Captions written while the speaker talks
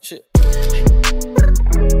Shit.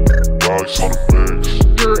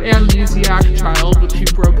 Your amnesiac child with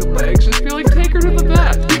 2 broken legs, just be like, take her to the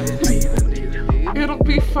vet. It'll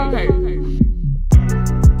be fine.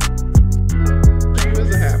 She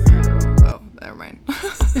was a happy girl. Oh, never mind.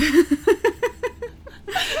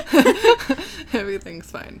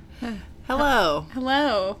 Everything's fine. Hello.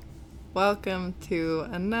 Hello. Welcome to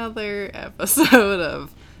another episode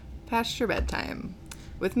of Past Your Bedtime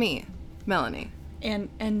with me, Melanie.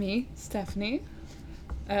 And me, Stephanie.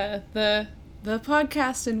 The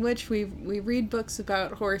podcast in which we read books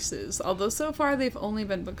about horses, although so far they've only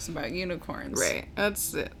been books about unicorns. Right,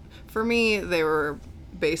 that's it. For me, they were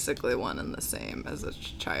basically one and the same as a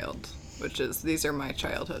child, which is, these are my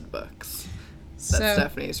childhood books that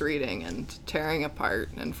Stephanie's reading and tearing apart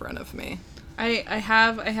in front of me. I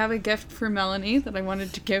have a gift for Melanie that I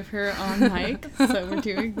wanted to give her on mic, so we're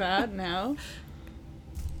doing that now.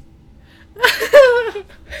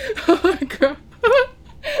 Oh my god.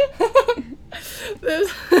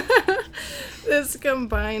 This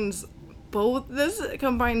combines both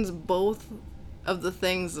of the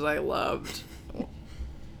things that I loved.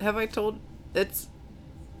 Have I told it's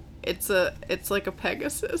like a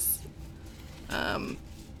Pegasus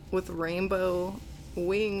with rainbow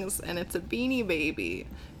wings, and it's a Beanie Baby,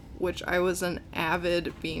 which I was an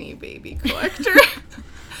avid Beanie Baby collector.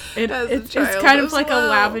 It's kind of like a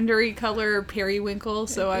lavendery color periwinkle,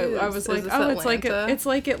 so I was like, oh, it's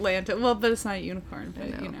like Atlanta. Well, but it's not a unicorn, but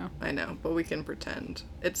I know, but we can pretend.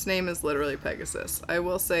 Its name is literally Pegasus. I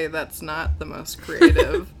will say that's not the most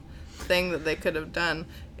creative thing that they could have done.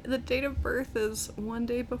 The date of birth is one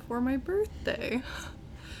day before my birthday.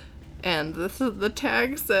 And the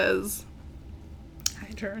tag says, "Hi,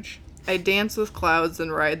 George. I dance with clouds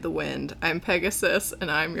and ride the wind. I'm Pegasus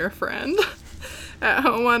and I'm your friend. At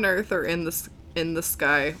home on earth or in the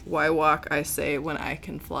sky, why walk, I say, when I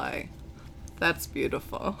can fly." That's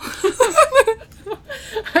beautiful.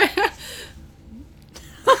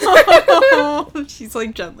 She's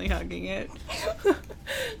like gently hugging it.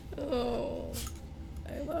 Oh,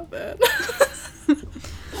 I love it.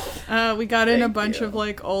 We got in a bunch of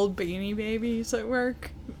like old Beanie Babies at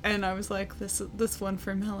work, and I was like, this one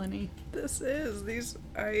for Melanie.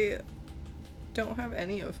 I don't have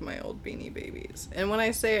any of my old Beanie Babies. And when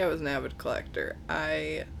I say I was an avid collector,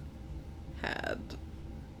 I had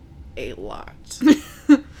a lot.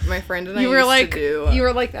 My friend and I used to do... You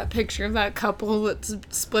were like that picture of that couple that's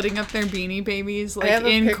splitting up their Beanie Babies like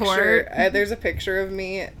in court. There's a picture of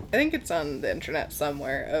me, I think it's on the internet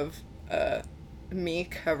somewhere, of me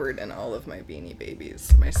covered in all of my Beanie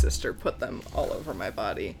Babies. My sister put them all over my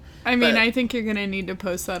body. I mean, I think you're gonna need to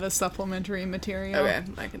post that as supplementary material. Okay,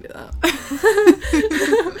 I can do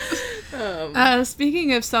that.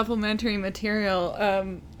 Speaking of supplementary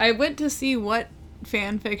material, I went to see what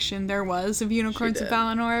fan fiction there was of Unicorns of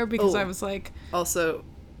Valinor, because I was like... Also,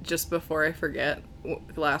 just before I forget,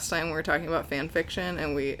 last time we were talking about fan fiction,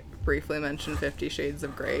 and we briefly mentioned 50 Shades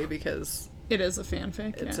of Grey, because... It is a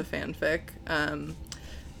fanfic. It's a fanfic.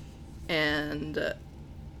 And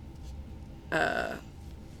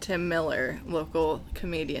Tim Miller, local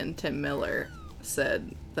comedian Tim Miller,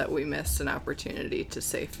 said that we missed an opportunity to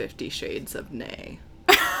say 50 Shades of Nay.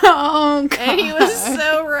 Oh, God. And he was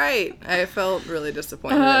so right. I felt really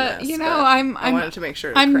disappointed in this. I wanted to make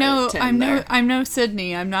sure to credit Tim there. I'm no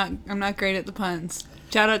Sydney. I'm not great at the puns.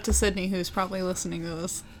 Shout out to Sydney, who's probably listening to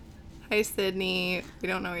this. Hi, Sydney. We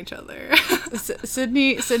don't know each other.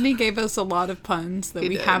 Sydney gave us a lot of puns that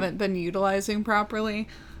we haven't been utilizing properly.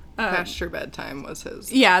 Past Your Bedtime was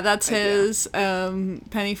his. Yeah, that's idea. His.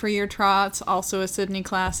 Penny for Your Trots, also a Sydney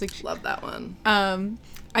classic. Love that one.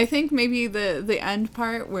 I think maybe the end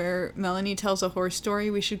part where Melanie tells a horse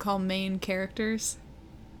story we should call main characters.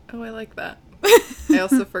 Oh, I like that. I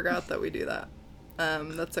also forgot that we do that.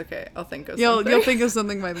 That's okay. I'll think of something. You'll think of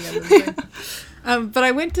something by the end of the thing. But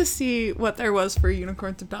I went to see what there was for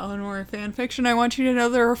Unicorns of Valinor fanfiction. I want you to know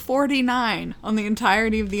there are 49 on the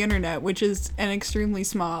entirety of the internet, which is an extremely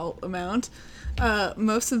small amount.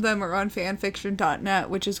 Most of them are on fanfiction.net,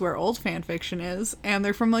 which is where old fanfiction is, and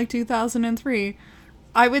they're from like 2003.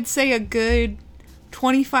 I would say a good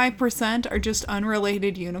 25% are just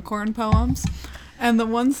unrelated unicorn poems, and the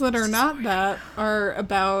ones that are not that are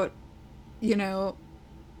about,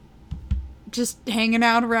 just hanging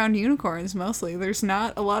out around unicorns mostly. There's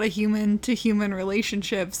not a lot of human-to-human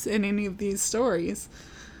relationships in any of these stories.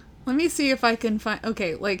 Let me see if I can find...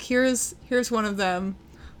 Okay, like, here's one of them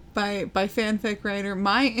by fanfic writer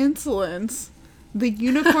My Insolence, The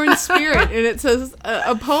Unicorn Spirit, and it says,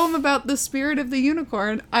 a poem about the spirit of the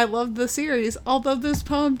unicorn. I love the series, although this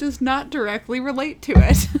poem does not directly relate to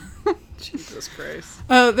it. Jesus Christ.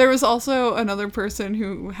 There was also another person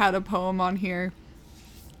who had a poem on here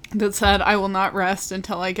that said, "I will not rest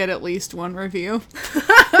until I get at least one review."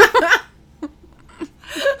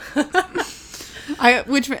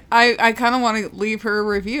 I kind of want to leave her a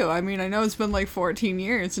review. I mean, I know it's been like 14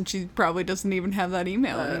 years and she probably doesn't even have that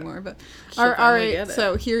email anymore, but all right,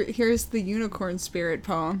 so here's the unicorn spirit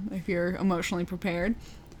poem if you're emotionally prepared.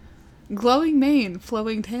 Glowing mane,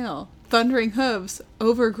 flowing tail, thundering hooves,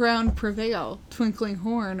 over ground prevail, twinkling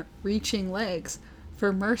horn, reaching legs,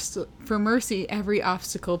 for mercy every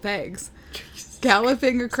obstacle begs. Jesus.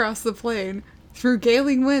 Galloping across the plain, through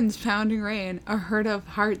galing winds, pounding rain, a herd of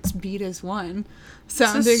hearts beat as one.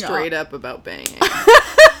 Sounding straight up about banging.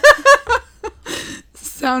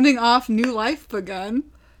 Sounding off, new life begun.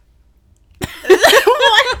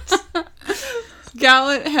 What?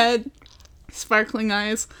 Gallant head, sparkling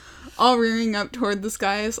eyes, all rearing up toward the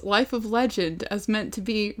skies. Life of legend, as meant to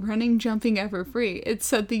be, running, jumping, ever free. It's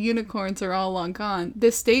said the unicorns are all long gone.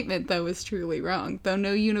 This statement, though, is truly wrong. Though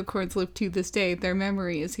no unicorns live to this day, their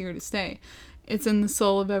memory is here to stay. It's in the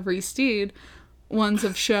soul of every steed. Ones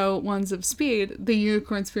of show, ones of speed. The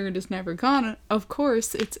unicorn spirit is never gone. Of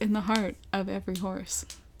course, it's in the heart of every horse.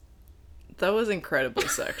 That was incredibly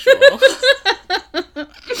sexual.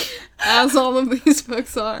 As all of these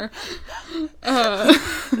books are.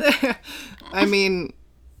 I mean,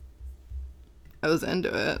 I was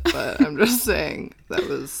into it, but I'm just saying that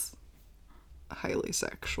was highly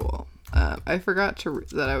sexual. I forgot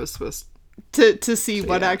that I was supposed to see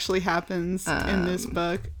what actually happens in this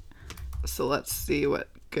book. So let's see what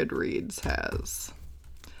Goodreads has.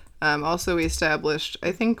 Also, we established,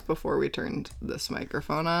 I think before we turned this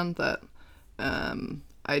microphone on, that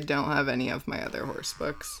I don't have any of my other horse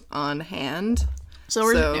books on hand. So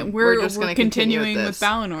we're just going to continuing with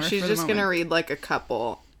Balinor. She's just going to read like a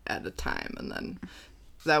couple at a time, and then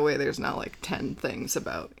that way there's not like 10 things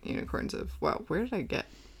about unicorns of, wow, where did I get?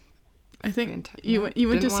 I think you went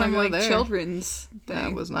to some like children's thing.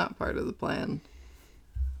 That was not part of the plan.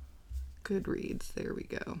 Goodreads, there we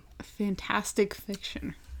go. Fantastic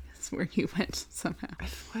fiction is where you went somehow.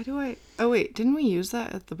 Oh wait, didn't we use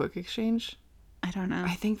that at the book exchange? I don't know.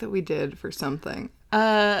 I think that we did for something.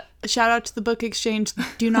 Shout out to the book exchange.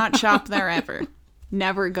 Do not shop there ever.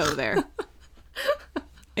 Never go there.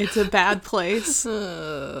 It's a bad place.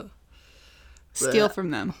 Steal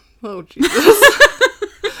from them. Oh, Jesus.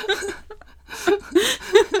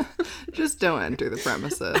 Just don't enter the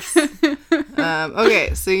premises.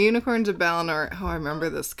 Okay, so Unicorns of Balinor. Oh, I remember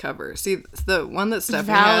this cover. See, the one that Stephanie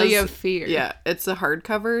Valley has, of Fear. Yeah, it's a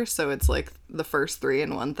hardcover, so it's like the first 3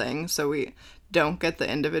 in one thing. So we don't get the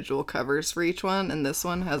individual covers for each one, and this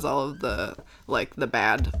one has all of the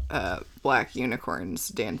bad black unicorns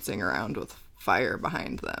dancing around with fire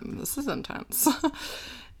behind them. This is intense.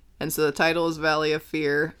 And so the title is Valley of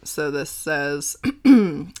Fear. So this says,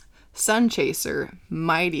 Sun Chaser,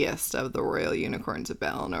 mightiest of the royal unicorns of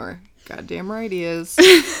Balinor, goddamn right he is,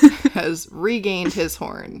 has regained his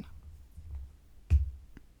horn.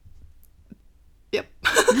 Yep.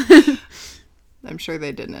 I'm sure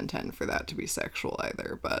they didn't intend for that to be sexual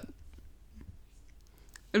either, but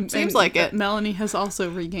it seems like it. Melanie has also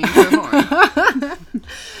regained her horn.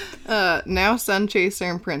 Now Sun Chaser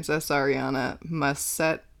and Princess Ariana must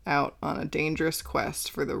set out on a dangerous quest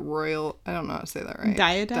for the royal, I don't know how to say that right.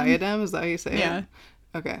 Diadem? Is that how you say it? Yeah.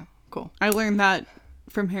 Okay, cool. I learned that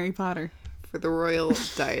from Harry Potter. For the royal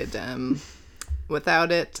diadem.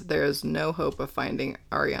 Without it, there is no hope of finding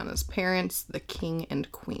Ariana's parents, the king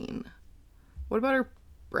and queen. What about her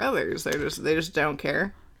brothers? They just don't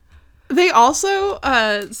care. They also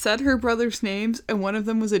said her brothers' names, and one of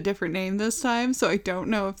them was a different name this time, so I don't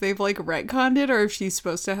know if they've, like, retconned it, or if she's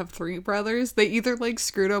supposed to have 3 brothers. They either, like,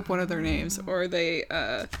 screwed up one of their names, or they,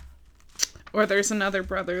 or there's another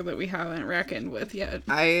brother that we haven't reckoned with yet.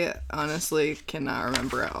 I honestly cannot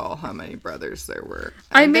remember at all how many brothers there were.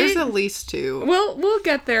 There's at least 2. We'll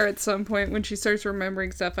get there at some point when she starts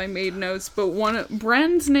remembering stuff. I made notes, but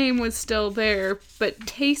Bren's name was still there, but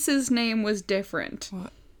Tace's name was different.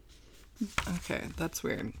 What? Okay, that's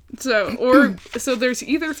weird. So there's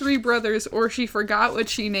either 3 brothers, or she forgot what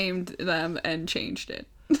she named them and changed it.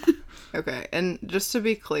 Okay, and just to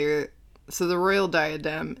be clear, so the royal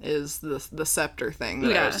diadem is the scepter thing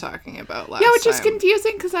that I was talking about last time. Yeah, which is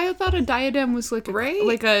confusing because I thought a diadem was like a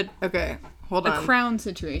okay, hold on, a crown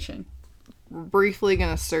situation. We're briefly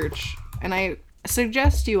gonna search, and I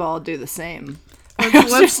suggest you all do the same.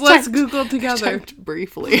 Let's Google together.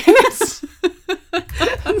 Briefly.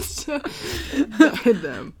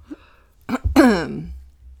 Diadem.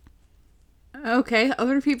 Okay,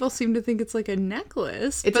 other people seem to think it's like a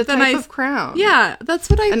necklace. It's but a then type of crown. Yeah, that's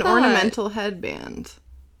what I thought. An ornamental headband.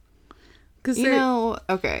 Because You know,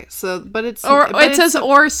 okay, so, but it's... Or but it it's says,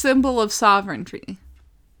 or symbol of sovereignty.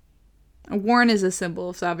 Worn is a symbol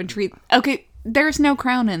of sovereignty. Okay, there's no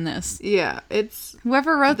crown in this. Yeah, it's...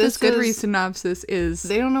 Whoever wrote this This Goodreads is- synopsis is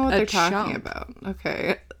They don't know what a they're talking chump. about.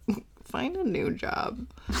 Okay. Find a new job.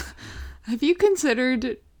 Have you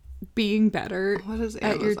considered being better What does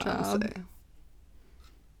at your Amazon job? say?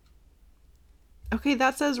 Okay,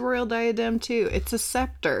 that says royal diadem too. It's a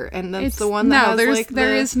scepter, and that's the one that has there's like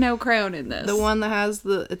there is no crown in this. the one that has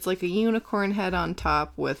it's like a unicorn head on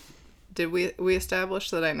top with. Did we establish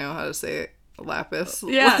that I know how to say lapis?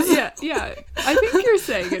 Yeah. I think you're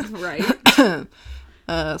saying it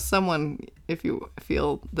right. Someone, if you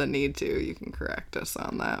feel the need to, you can correct us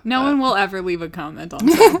on that. No but one will ever leave a comment on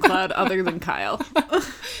SoundCloud other than Kyle.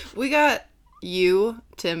 We got you,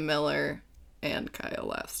 Tim Miller, and Kyle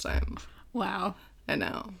last time. Wow. I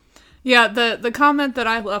know. Yeah, the comment that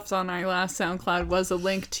I left on our last SoundCloud was a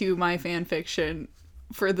link to my fan fiction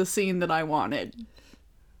for the scene that I wanted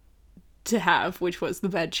to have, which was the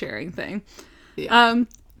bed sharing thing. Yeah. Okay.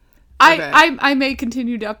 I may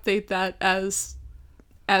continue to update that as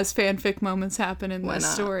fanfic moments happen in Why this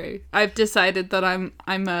not? story. I've decided that I'm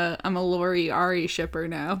a Lori Ari shipper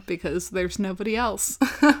now because there's nobody else.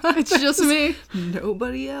 It's just me.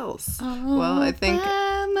 Nobody else. Well, I think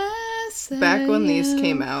back when these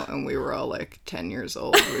came out and we were all like 10 years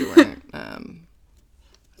old, we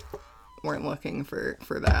weren't looking for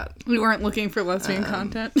that. We weren't looking for lesbian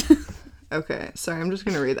content. Okay, sorry, I'm just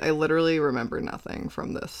gonna read. I literally remember nothing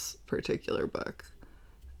from this particular book.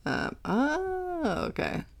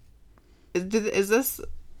 Okay. Is this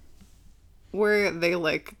where they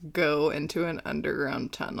like go into an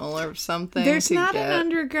underground tunnel or something? There's not an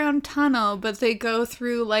underground tunnel, but they go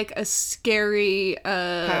through like a scary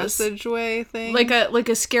passageway thing. like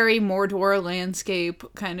a scary Mordor landscape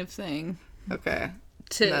kind of thing. Okay.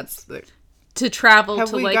 To And that's the. to travel Have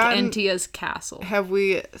to we like gotten- Entia's castle. Have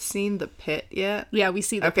we seen the pit yet? Yeah, we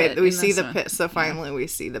see the Okay, pit. we in see this the one. pit. So finally, we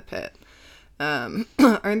see the pit.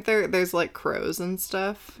 Aren't there's like crows and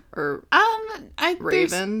stuff or There's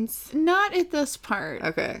ravens? not at this part.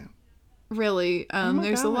 Okay. Really. my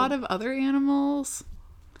There's a God. lot of other animals.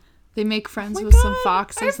 They make friends Oh my with some God,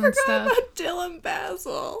 foxes I and forgot stuff. about Dylan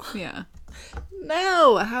Basil. Yeah.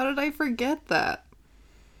 No, how did I forget that?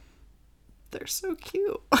 They're so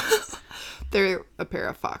cute. They're a pair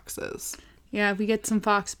of foxes. Yeah, we get some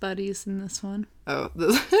fox buddies in this one. Oh,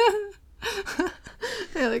 this.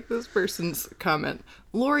 I like this person's comment.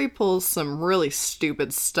 Lori pulls some really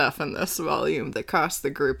stupid stuff in this volume that costs the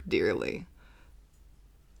group dearly.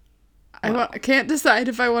 I can't decide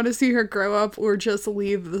if I want to see her grow up or just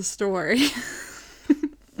leave the story.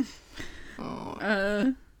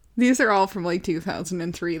 These are all from like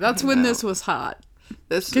 2003. That's when this was hot.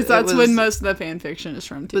 Because that's when most of the fan fiction is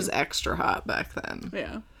from, too. It was extra hot back then.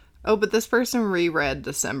 Yeah. Oh, but this person reread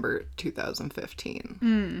December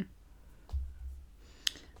 2015.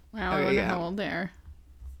 Wow, I Okay, wonder yeah. how old they are.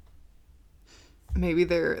 Maybe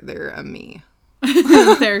they're a me.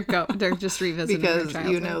 They're just revisiting their Because you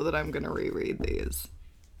childhood. know that I'm going to reread these.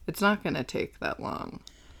 It's not going to take that long.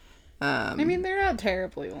 I mean, they're not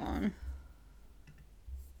terribly long.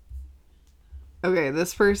 Okay,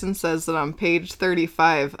 this person says that on page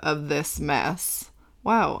 35 of this mess.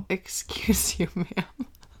 Wow, excuse you, ma'am.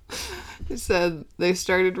 It said they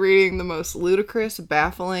started reading the most ludicrous,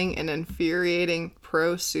 baffling, and infuriating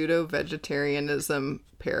pro-pseudo-vegetarianism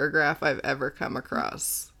paragraph I've ever come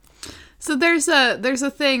across. So there's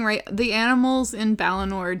a thing, right? The animals in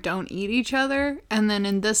Balinor don't eat each other, and then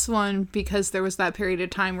in this one, because there was that period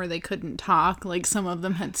of time where they couldn't talk, like some of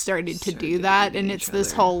them had started to do that, and it's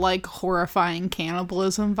this whole like horrifying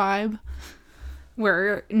cannibalism vibe,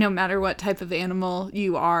 where no matter what type of animal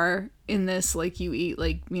you are in this, like you eat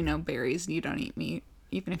like, you know, berries, and you don't eat meat,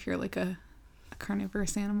 even if you're like a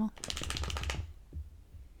carnivorous animal.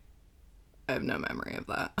 I have no memory of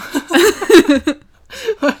that.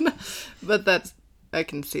 But that's, I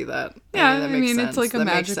can see that. Yeah, that I makes mean, it's sense. like a that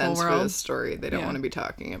magical makes sense for world. this story. They don't Yeah. want to be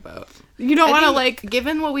talking about. You don't I want to think, like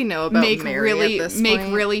given what we know about make Mary really at this make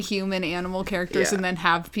point, really human animal characters Yeah. and then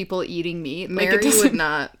have people eating meat. Like, Mary it doesn't- would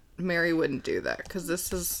not. Mary wouldn't do that because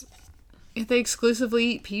this is. They exclusively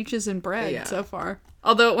eat peaches and bread Yeah. so far.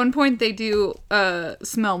 Although at one point they do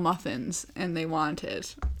smell muffins and they want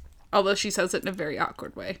it. Although she says it in a very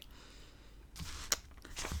awkward way.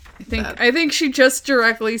 I think she just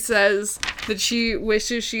directly says that she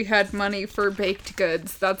wishes she had money for baked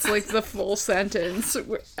goods. That's like the full sentence.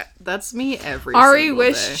 That's me every Ari single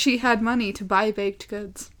wished day. she had money to buy baked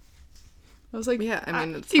goods. I was like, Yeah, I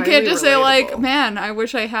mean, it's you can't highly just say like, relatable. man, I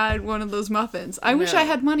wish I had one of those muffins. I wish No. I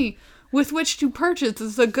had money with which to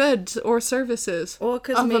purchase the goods or services. Well,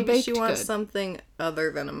 because of a maybe baked she wants good. something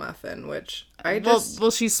other than a muffin, which I just...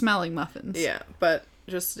 Well, she's smelling muffins. Yeah, but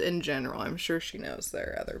just in general, I'm sure she knows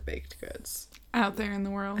there are other baked goods Out there in the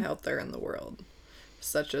world. out there in the world.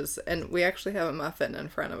 Such as... And we actually have a muffin in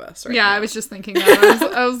front of us right Yeah, now. I was just thinking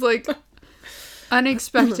that. I was like,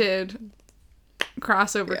 unexpected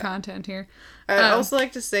crossover content here. I'd also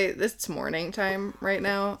like to say it's morning time right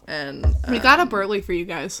now, and... We got up early for you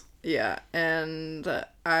guys. Yeah, and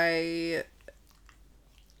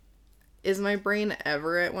is my brain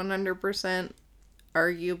ever at 100%?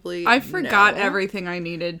 Arguably, I forgot no. everything I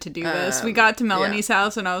needed to do this. We got to Melanie's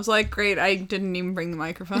house, and I was like, great, I didn't even bring the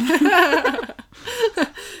microphone.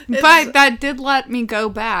 But that did let me go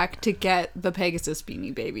back to get the Pegasus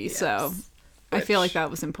Beanie Baby, so I feel like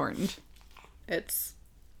that was important.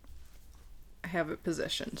 I have it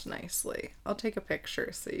positioned nicely. I'll take a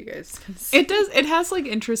picture so you guys can see. It has, like,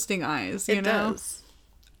 interesting eyes, you know? It does.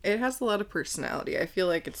 It has a lot of personality. I feel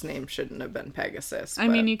like its name shouldn't have been Pegasus. I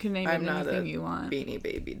mean, but you can name it I'm not anything a you want. Beanie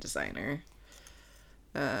Baby designer.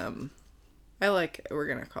 I like... We're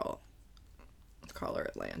gonna call her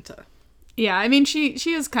Atlanta. Yeah, I mean, she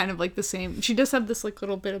is kind of, like, the same. She does have this, like,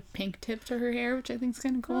 little bit of pink tip to her hair, which I think is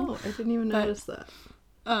kind of cool. Oh, I didn't even notice that.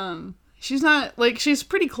 She's not, like, she's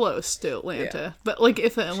pretty close to Atlanta. Yeah. But, like,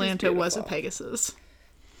 if Atlanta was a beautiful. Pegasus.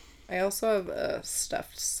 I also have a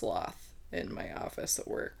stuffed sloth in my office at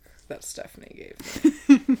work that Stephanie gave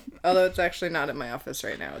me. Although it's actually not in my office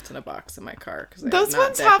right now. It's in a box in my car. Those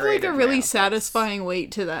ones have, like, a really satisfying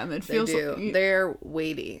weight to them. It They feels do. like... They're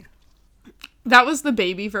weighty. That was the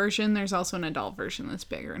baby version. There's also an adult version that's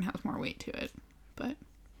bigger and has more weight to it. But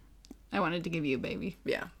I wanted to give you a baby.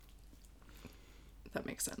 Yeah. That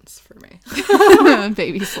makes sense for me.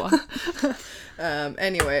 Baby sloth.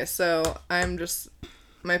 Anyway, so I'm just...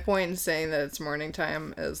 My point in saying that it's morning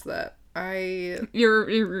time is that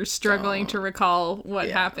You're struggling to recall what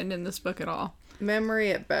happened in this book at all.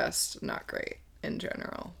 Memory at best, not great in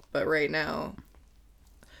general. But right now,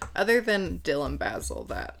 other than Dylan Basil,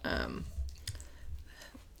 that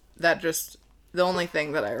just... The only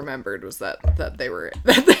thing that I remembered was that they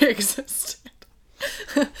existed.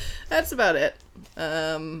 That's about it.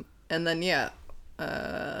 And then,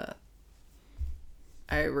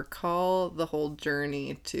 I recall the whole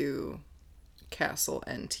journey to Castle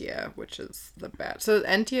Entia, which is the bad... So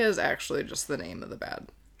Entia is actually just the name of the bad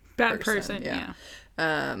person, yeah.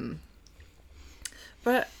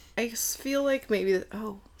 But I feel like maybe...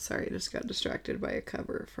 Oh, sorry, I just got distracted by a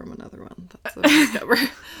cover from another one. That's a nice cover.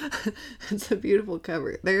 It's a beautiful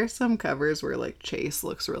cover. There are some covers where, like, Chase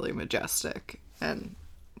looks really majestic. And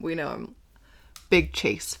we know I'm a big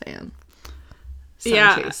Chase fan.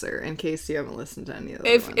 Sun Chaser, in case you haven't listened to any of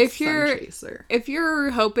those ones. If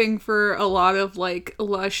you're hoping for a lot of, like,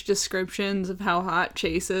 lush descriptions of how hot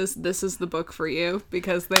Chase is, this is the book for you,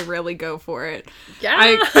 because they really go for it.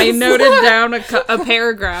 Yes! I noted down a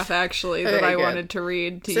paragraph, actually, that I good. wanted to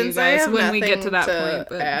read to Since you I guys have when we get nothing to that to point.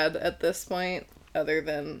 But... add at this point, other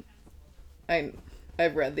than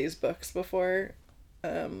I've read these books before,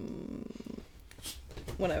 when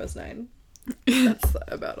I was 9. That's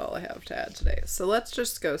about all I have to add today. So let's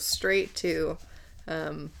just go straight to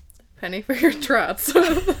Penny for Your Trots.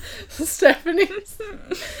 Stephanie,'s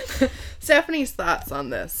thoughts on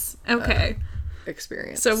this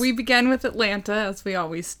experience. So we begin with Atlanta, as we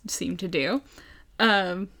always seem to do.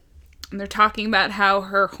 And they're talking about how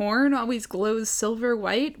her horn always glows silver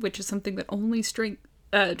white, which is something that only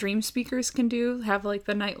dream speakers can do. Have, like,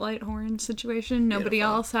 the nightlight horn situation. Nobody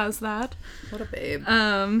Beautiful. else has that. What a babe.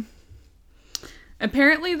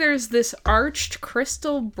 Apparently there's this arched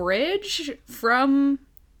crystal bridge from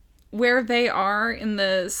where they are in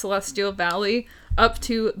the Celestial Valley up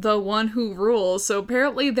to the one who rules. So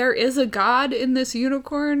apparently there is a god in this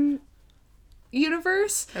unicorn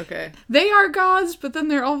universe. Okay. They are gods, but then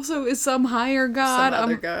there also is some higher god. Some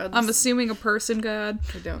other gods. I'm assuming a person god.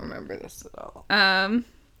 I don't remember this at all. And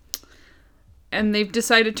they've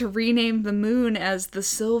decided to rename the moon as the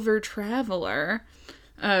Silver Traveler.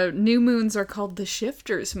 New moons are called the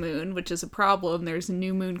Shifter's Moon, which is a problem. There's a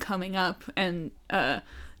new moon coming up, and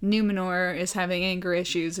Numenor is having anger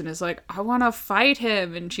issues and is like, I want to fight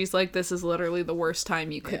him. And she's like, this is literally the worst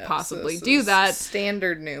time you could possibly do that.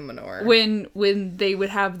 Standard Numenor. When they would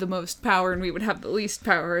have the most power and we would have the least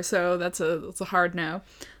power. So that's a hard no.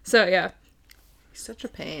 So yeah. He's such a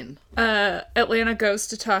pain. Atlanta goes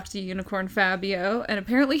to talk to Unicorn Fabio, and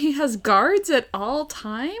apparently he has guards at all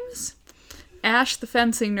times. Ash the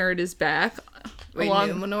fencing nerd is back. Wait, along-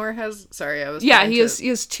 Numenor has... Sorry, I was Yeah, trying he to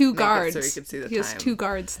has two make it guards. so you could see the he has time. 2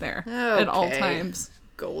 guards there at all Okay. times.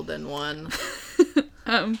 Golden one.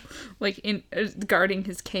 Like in guarding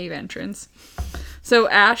his cave entrance. So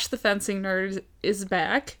Ash, the fencing nerd, is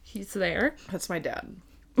back. He's there. That's my dad.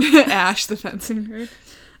 Ash, the fencing nerd.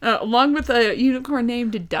 Along with a unicorn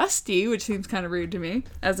named Dusty, which seems kind of rude to me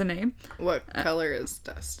as a name. What color is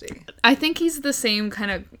Dusty? I think he's the same kind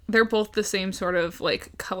of... They're both the same sort of,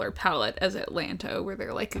 like, color palette as Atlanta, where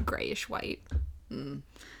they're, like, a grayish white.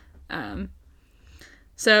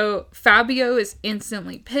 So Fabio is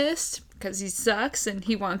instantly pissed because he sucks and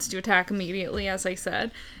he wants to attack immediately, as I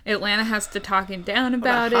said. Atlanta has to talk him down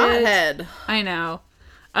about it. Hothead. I know.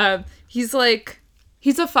 He's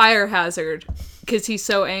a fire hazard because he's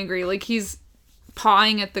so angry. Like, he's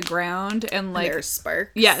pawing at the ground and, like... There's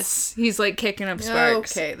sparks. Yes, he's, like, kicking up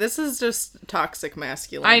sparks. Okay, this is just toxic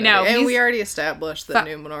masculinity. I know, And he's- we already established that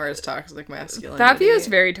Numenor is toxic masculinity. Fabio is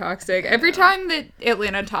very toxic. Every time that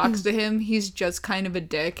Atlanta talks to him, he's just kind of a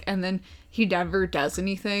dick, and then he never does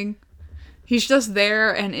anything. He's just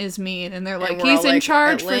there and is mean, and they're like, And we're he's all in like,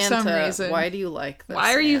 charge for some "Atlanta, reason. Why do you like this?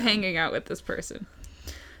 Why are you man?" hanging out with this person?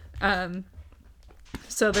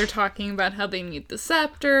 So they're talking about how they need the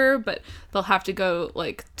scepter, but they'll have to go,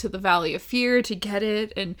 like, to the Valley of Fear to get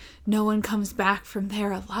it, and no one comes back from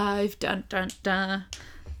there alive. Dun, dun, dun.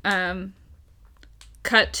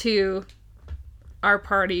 Cut to our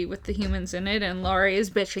party with the humans in it, and Laurie is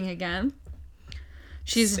bitching again.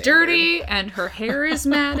 She's Standard. dirty, and her hair is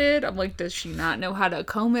matted. I'm like, does she not know how to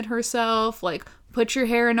comb it herself? Like, put your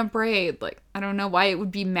hair in a braid. Like, I don't know why it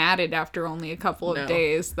would be matted after only a couple of No.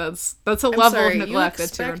 days. That's a I'm level sorry, of neglect you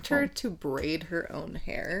that's too expect her unfold. to braid her own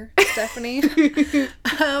hair, Stephanie?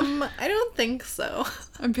 I don't think so.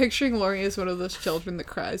 I'm picturing Laurie as one of those children that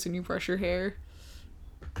cries when you brush your hair.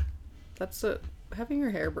 Having your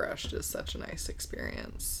hair brushed is such a nice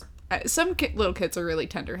experience. Some little kids are really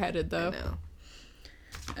tender-headed, I though. know.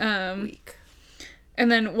 Weak.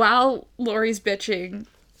 And then while Laurie's bitching,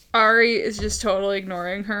 Ari is just totally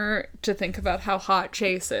ignoring her to think about how hot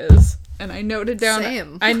Chase is. And I noted down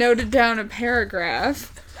Same. I noted down a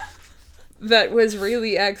paragraph that was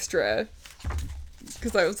really extra.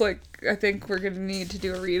 Because I was like, I think we're going to need to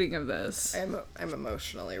do a reading of this. I'm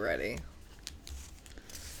emotionally ready.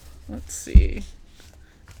 Let's see.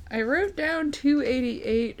 I wrote down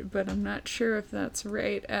 288, but I'm not sure if that's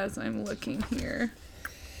right as I'm looking here.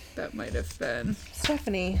 That might have been.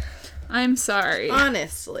 Stephanie, I'm sorry.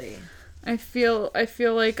 honestly. I feel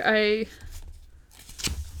like You've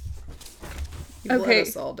Okay. let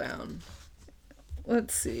us all down.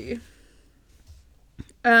 let's see.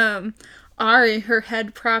 Ari, her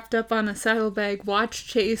head propped up on a saddlebag, watched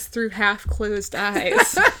Chase through half-closed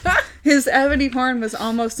eyes. His ebony horn was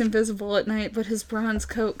almost invisible at night, but his bronze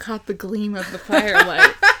coat caught the gleam of the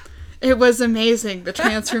firelight. It was amazing, the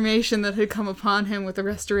transformation that had come upon him with the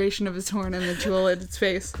restoration of his horn and the jewel at its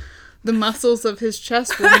face. The muscles of his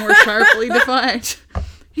chest were more sharply defined.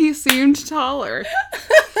 He seemed taller.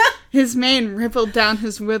 His mane rippled down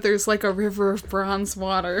his withers like a river of bronze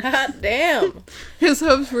water. God damn. His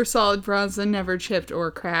hooves were solid bronze and never chipped or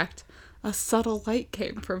cracked. A subtle light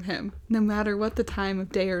came from him, no matter what the time of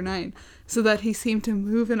day or night, so that he seemed to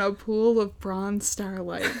move in a pool of bronze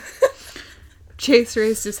starlight. Chase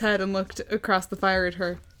raised his head and looked across the fire at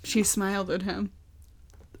her. She smiled at him.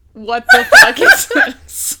 What the fuck is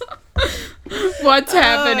this? What's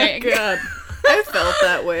happening? Oh, God. I felt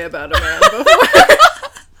that way about a man before.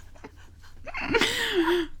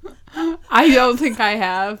 I don't think I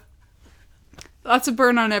have. That's a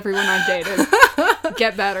burn on everyone I've dated.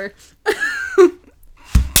 Get better.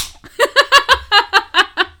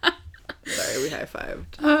 Sorry, we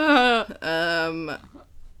high-fived.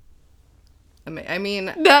 I mean,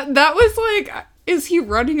 That was like, is he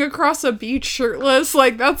running across a beach shirtless?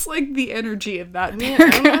 Like, that's like the energy of that I don't know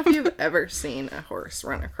paragraph. if you've ever seen a horse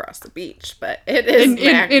run across the beach, but it is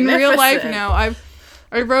In real life, magnificent. no.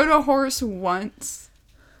 I rode a horse once.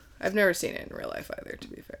 I've never seen it in real life either, to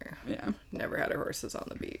be fair. Yeah. Never had horses on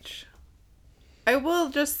the beach. I will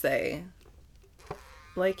just say,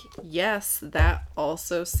 like, yes, that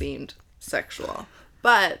also seemed sexual.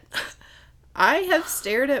 But I have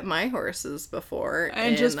stared at my horses before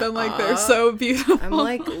And just in been like, they're awe. so beautiful. I'm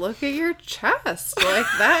like, look at your chest. Like,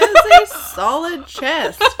 that is a solid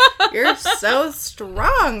chest. You're so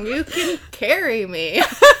strong. You can carry me.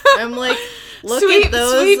 I'm like, look at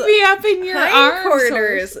those sweep me up in your arms.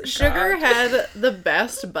 hindquarters. Oh, Sugar God. had the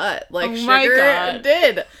best butt. Like, Oh my Sugar God.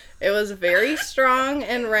 did. It was very strong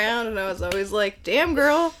and round, and I was always like, damn,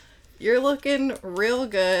 girl, you're looking real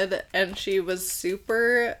good. And she was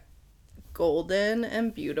super golden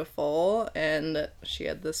and beautiful, and she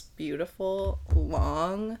had this beautiful,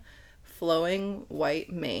 long, flowing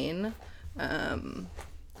white mane.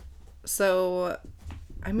 So,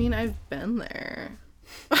 I mean, I've been there.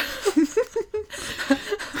 I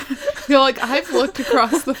feel like I've looked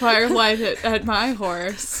across the firelight at my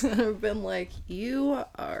horse. I've been like, you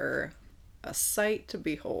are a sight to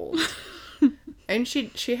behold. And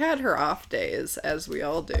she had her off days, as we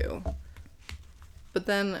all do. But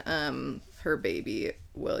then her baby,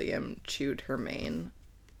 William, chewed her mane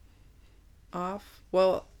off.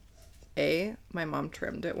 Well, my mom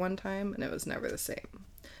trimmed it one time, and it was never the same.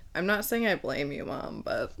 I'm not saying I blame you, Mom,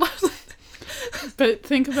 but... But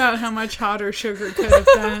think about how much hotter sugar could have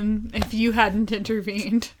been if you hadn't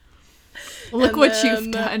intervened. Look what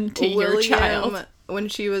you've done to your child. When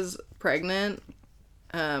she was pregnant,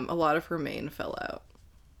 a lot of her mane fell out.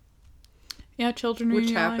 Yeah, children are Which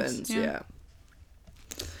your lives. happens, yeah.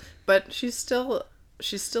 But she's still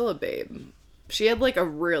a babe. She had like a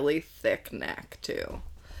really thick neck too.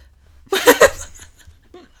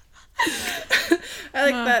 I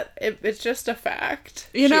like that. It's just a fact.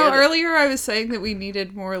 You know, earlier I was saying that we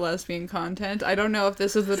needed more lesbian content. I don't know if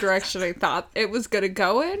this is the direction I thought it was going to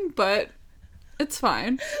go in, but it's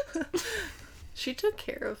fine. She took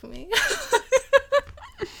care of me.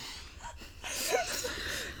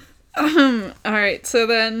 Alright, so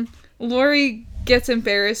then Lori gets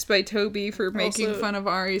embarrassed by Toby for making Also, fun of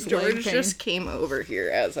Ari's leg George pain. just came over here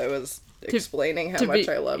as I was explaining how much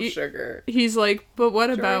I love sugar. He's like, but what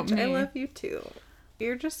George, about me? I love you too.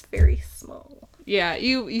 You're just very small. Yeah,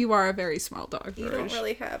 you are a very small dog, You George. don't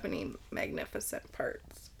really have any magnificent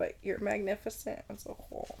parts, but you're magnificent as a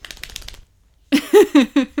whole.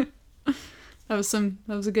 That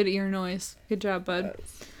was a good ear noise. Good job, bud.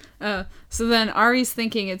 So then Ari's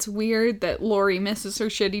thinking it's weird that Lori misses her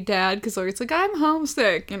shitty dad because Lori's like, I'm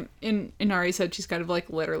homesick. And in Ari's head, she's kind of like,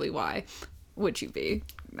 literally, why would you be?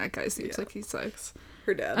 That guy seems like he sucks.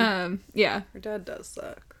 Her dad. Yeah. Her dad does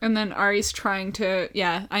suck. And then Ari's trying to,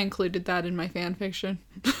 I included that in my fan fiction.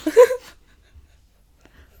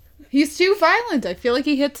 He's too violent. I feel like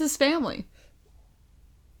he hits his family.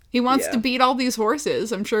 He wants to beat all these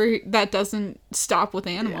horses. I'm sure that doesn't stop with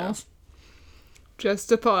animals.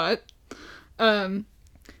 Just a thought.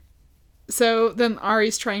 So then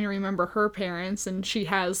Ari's trying to remember her parents, and she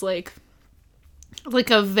has like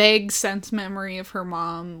a vague sense memory of her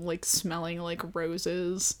mom like smelling like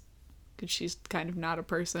roses, because she's kind of not a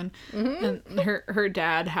person, and her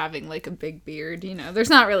dad having like a big beard. You know, there's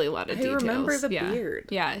not really a lot of details. I remember the beard.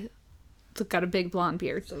 Yeah, it's got a big blonde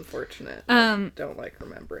beard. It's unfortunate. I don't like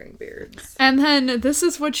remembering beards. And then this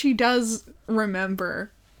is what she does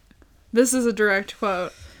remember. This is a direct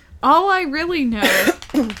quote. All I really know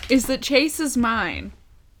is that Chase is mine.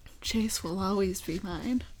 Chase will always be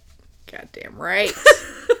mine. Goddamn right.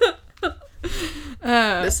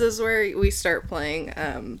 This is where we start playing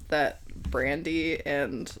that Brandy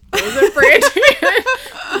and what was it, Brandy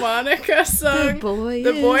and Monica song?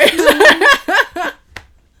 The boy.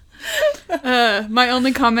 My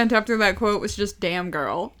only comment after that quote was just "damn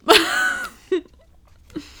girl."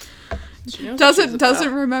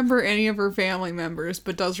 Doesn't remember any of her family members,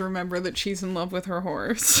 but does remember that she's in love with her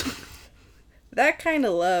horse. That kind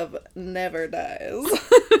of love never dies.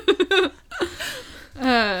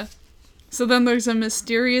 So then there's a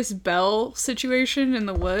mysterious bell situation in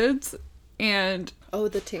the woods, and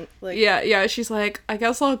yeah, she's like, I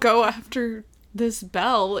guess I'll go after this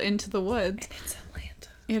bell into the woods. And it's Atlanta.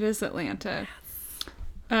 It is Atlanta.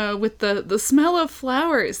 With the smell of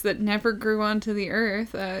flowers that never grew onto the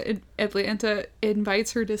earth, Atlanta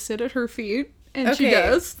invites her to sit at her feet, and she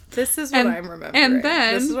does. This is what I'm remembering. And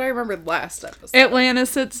then this is what I remembered last episode. Atlanta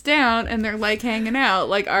sits down, and they're like hanging out.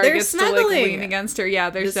 Like Ari They're gets snuggling. to like lean against her. Yeah,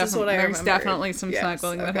 there's remembered. definitely some Yes,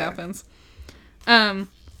 snuggling that okay. happens.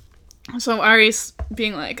 So Ari's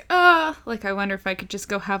being like, like I wonder if I could just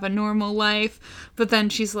go have a normal life, but then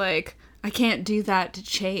she's like, I can't do that to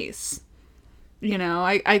Chase. You know,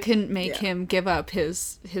 I couldn't make him give up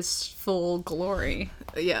his full glory.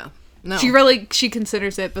 Yeah. No. She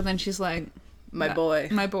considers it, but then she's like, My boy.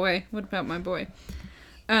 What about my boy?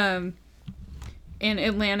 And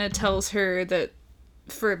Atlanta tells her that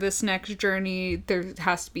for this next journey, there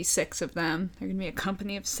has to be 6 of them. They're going to be a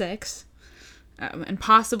company of 6. And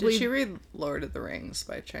possibly... Did she read Lord of the Rings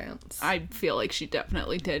by chance? I feel like she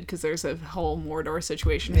definitely did, because there's a whole Mordor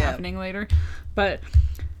situation happening later. But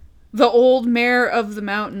the old mayor of the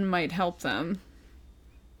mountain might help them.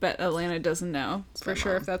 But Atlanta doesn't know for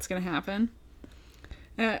sure if that's going to happen.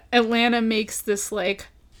 Atlanta makes this, like,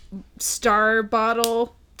 star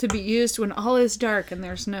bottle to be used when all is dark and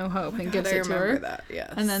there's no hope, and gives it to her. That,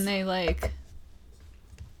 yes. And then they, like...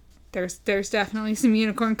 There's definitely some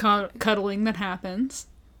unicorn cuddling that happens.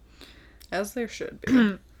 As there should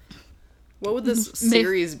be. What would this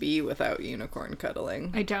series be without unicorn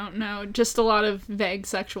cuddling? I don't know. Just a lot of vague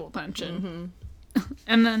sexual tension.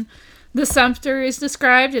 And then the scepter is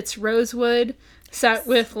described. It's rosewood set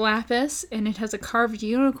with lapis, and it has a carved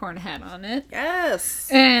unicorn head on it. Yes!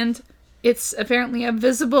 And it's apparently a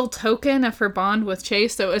visible token of her bond with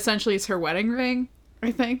Chase, so essentially it's her wedding ring,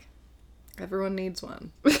 I think. Everyone needs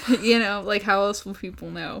one. You know, like, how else will people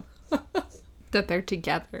know that they're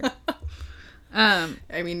together?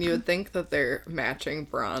 I mean, you would think that their matching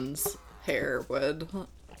bronze hair would...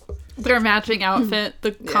 Their matching outfit,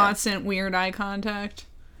 the constant weird eye contact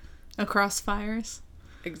across fires.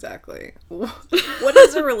 Exactly. What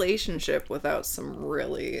is a relationship without some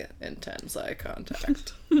really intense eye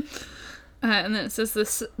contact? And then it says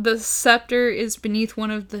the scepter is beneath one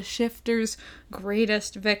of the shifter's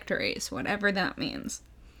greatest victories, whatever that means.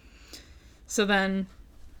 So then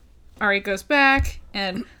Ari goes back,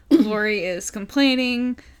 and Lori is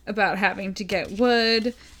complaining about having to get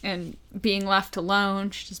wood and being left alone.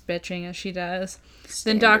 She's just bitching as she does.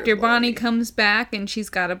 Then Dr. Bonnie Lori. comes back, and she's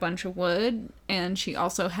got a bunch of wood, and she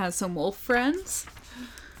also has some wolf friends.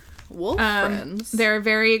 Wolf friends? They're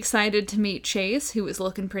very excited to meet Chase, who is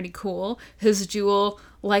looking pretty cool. His jewel,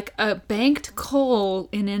 like a banked coal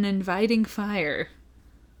in an inviting fire.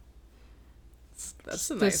 That's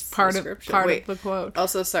a This nice part description. of Wait, the quote.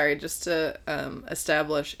 also, sorry, just to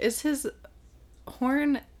establish, is his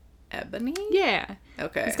horn ebony? Yeah.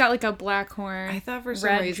 Okay. He's got like a black horn. I thought for some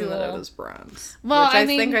red reason that jewel. it was bronze. Well, which I I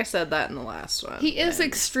mean, think I said that in the last one. He is and-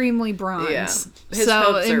 extremely bronze. Yeah. His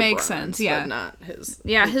So hooves it are makes bronze, sense, yeah. But not his...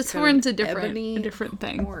 Yeah, his kind horn's of a different ebony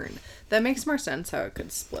thing. horn. That makes more sense how it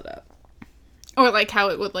could split up. Or like how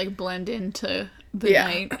it would like blend into the Yeah.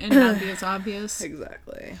 night and not be as obvious.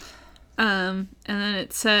 Exactly. And then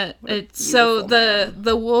it said a it's so beautiful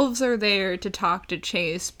the wolves are there to talk to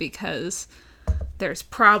Chase because there's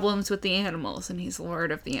problems with the animals, and he's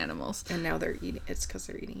lord of the animals. And now they're eating... It's because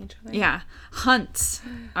they're eating each other? Yeah, hunts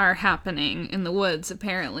are happening in the woods.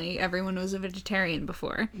 Apparently, everyone was a vegetarian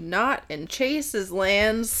before. Not in Chase's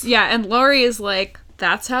lands. Yeah, and Lori is like,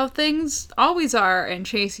 "That's how things always are," and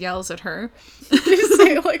Chase yells at her. Did you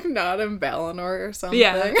say, like, not in Balinor or something?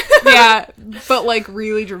 Yeah, yeah, but like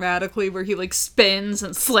really dramatically, where he like spins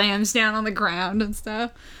and slams down on the ground and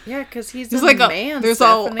stuff. Yeah, because he's There's a like man, there's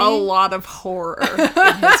Stephanie. a lot of horror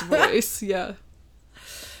in his voice. Yeah.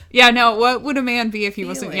 Yeah, no, what would a man be if he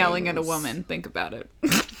wasn't yelling at a Feelings. woman? Think about it.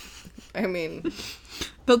 I mean,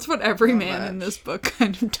 That's what every Not man in much. this book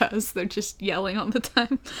kind of does. They're just yelling all the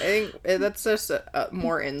time. I think that's just a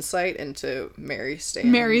more insight into Mary's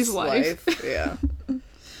life. Yeah.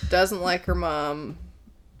 Doesn't like her mom.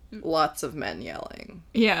 Lots of men yelling.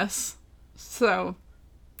 Yes. So,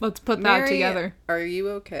 let's put Mary, that together. Are you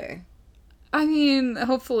okay? I mean,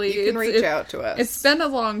 hopefully You can reach out to us. It's been a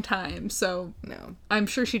long time, so No. I'm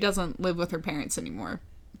sure she doesn't live with her parents anymore.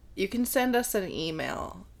 You can send us an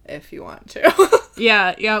email if you want to.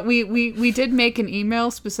 Yeah, we did make an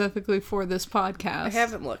email specifically for this podcast. I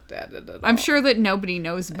haven't looked at it at all. I'm sure that nobody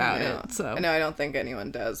knows about No. it, so. No, I don't think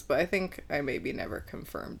anyone does, but I think I maybe never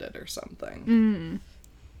confirmed it or something.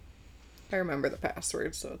 I remember the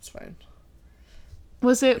password, so it's fine.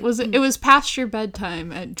 Was it was past your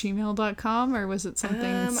bedtime at gmail.com, or was it something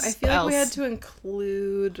else? I feel like we had to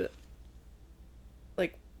include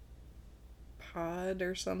like pod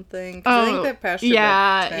or something. 'Cause I think that past your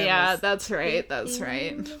bedtime yeah, was that's right.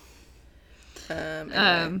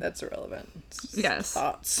 anyway, that's irrelevant. It's just yes.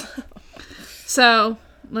 thoughts. So,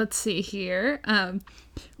 let's see here.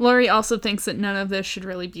 Lori also thinks that none of this should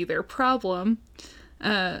really be their problem.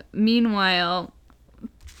 Meanwhile,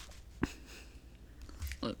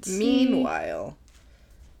 let's see. Meanwhile,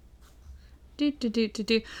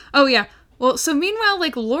 Oh, yeah. Well, so meanwhile,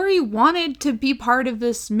 like, Lori wanted to be part of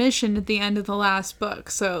this mission at the end of the last book.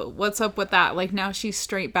 So what's up with that? Like, now she's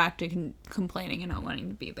straight back to complaining and not wanting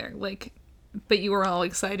to be there. Like, but you were all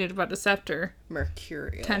excited about a scepter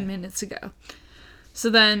Mercurial. 10 minutes ago. So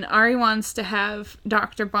then Ari wants to have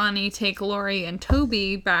Dr. Bonnie take Lori and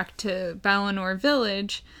Toby back to Balinor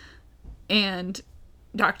Village. And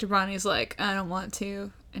Dr. Bonnie's like, I don't want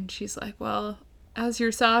to. And she's like, well, as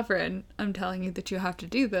your sovereign, I'm telling you that you have to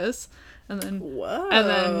do this. And then, Whoa. and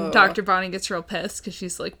then Dr. Bonnie gets real pissed because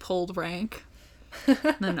she's like pulled rank.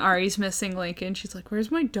 And then Ari's missing Lincoln. She's like, where's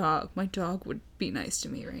my dog? My dog would be nice to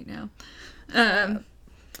me right now.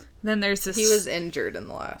 Then there's this... He was injured in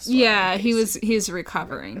the last one. Yeah, he's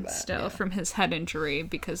recovering that, still yeah. from his head injury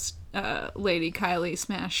because Lady Kylie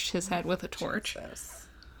smashed his head with a torch. Jesus.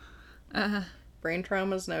 Brain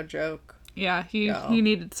trauma's no joke. Yeah, he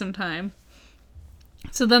needed some time.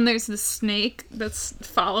 So then there's the snake that's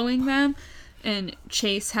following them, and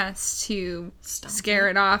Chase has to scare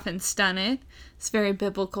it off and stun it. It's very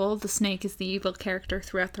biblical. The snake is the evil character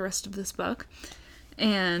throughout the rest of this book.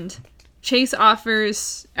 And Chase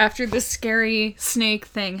offers, after this scary snake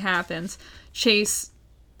thing happens, Chase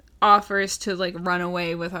offers to, like, run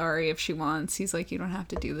away with Ari if she wants. He's like, you don't have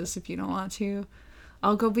to do this if you don't want to.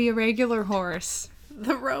 I'll go be a regular horse.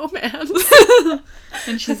 The romance.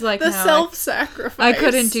 And she's like, the no, self-sacrifice. I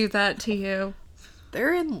couldn't do that to you.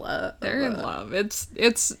 They're in love. They're in love. It's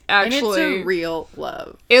actually... And it's a real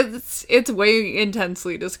love. It's way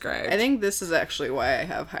intensely described. I think this is actually why I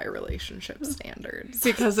have high relationship standards.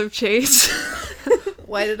 Because of Chase.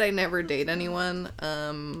 Why did I never date anyone?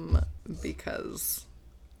 Because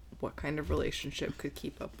what kind of relationship could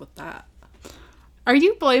keep up with that? Are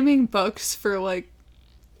you blaming books for, like,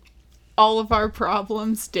 all of our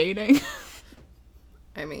problems dating?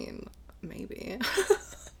 I mean, maybe.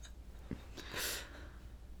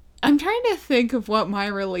 I'm trying to think of what my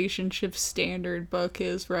relationship standard book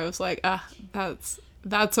is, where I was like,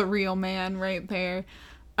 that's a real man right there.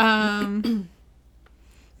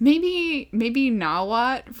 Maybe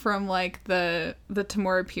Nawat from, like, the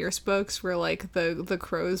Tamora Pierce books, where, like, the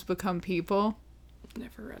crows become people.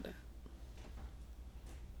 Never read it.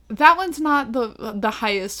 That one's not the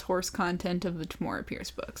highest horse content of the Tamora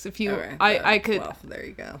Pierce books. If you, Okay, I could, well, there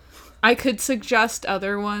you go. I could suggest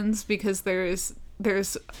other ones, because there's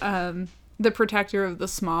the Protector of the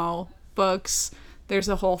Small books. There's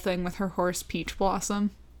a whole thing with her horse Peach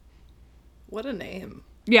Blossom. What a name.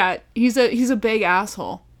 Yeah, he's a big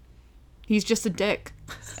asshole. He's just a dick,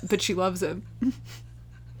 but she loves him.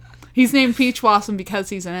 He's named Peach Blossom because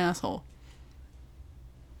he's an asshole.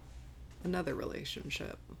 Another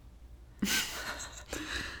relationship.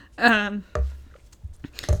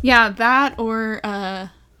 Yeah, that, or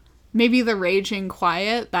maybe The Raging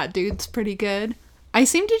Quiet. That dude's pretty good. I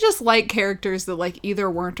seem to just like characters that, like, either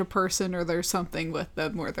weren't a person or there's something with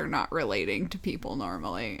them where they're not relating to people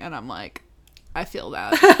normally, and I'm like, I feel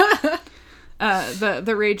that.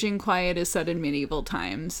 The Raging Quiet is set in medieval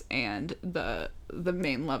times, and the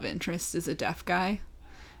main love interest is a deaf guy.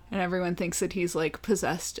 And everyone thinks that he's, like,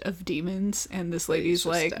 possessed of demons. And this lady's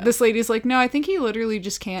like, no, I think he literally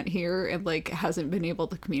just can't hear and, like, hasn't been able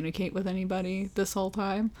to communicate with anybody this whole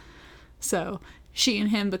time. So she and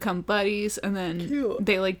him become buddies, and then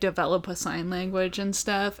they, like, develop a sign language and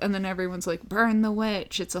stuff. And then everyone's like, burn the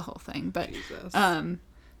witch. It's a whole thing. But, Jesus.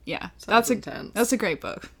 yeah, Sounds intense. That's a great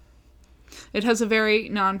book. It has a very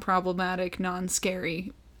non-problematic,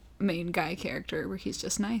 non-scary main guy character where he's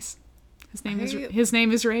just nice. His name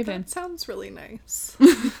is Raven. That sounds really nice.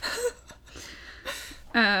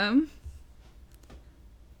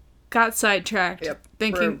 Got sidetracked. Yep.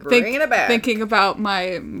 Thinking about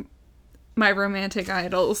my romantic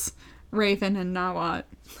idols, Raven and Nawat.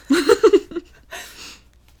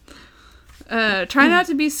 Try not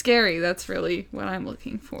to be scary. That's really what I'm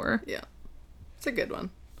looking for. Yeah. It's a good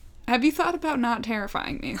one. Have you thought about not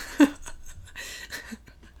terrifying me?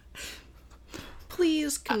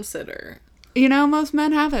 Please consider. You know, most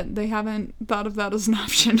men haven't. They haven't thought of that as an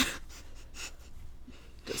option.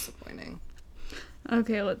 Disappointing.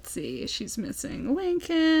 Okay, let's see. She's missing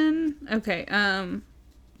Lincoln. Okay,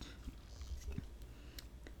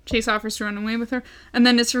 Chase offers to run away with her. And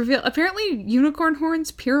then it's revealed, apparently unicorn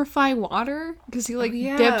horns purify water. Because he, like,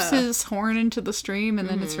 dips his horn into the stream, and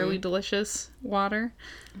then it's really delicious water.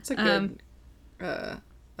 It's a good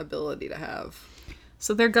ability to have.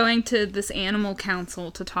 So they're going to this animal council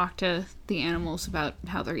to talk to the animals about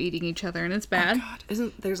how they're eating each other, and it's bad. Oh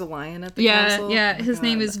God, there's a lion at the council? Yeah, Oh his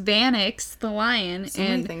name is Vanix, the lion. So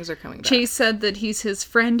and many things are coming back. Chase said that he's his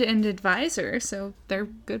friend and advisor, so they're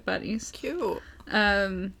good buddies. Cute.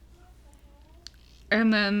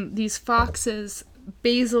 And then these foxes,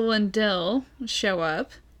 Basil and Dill, show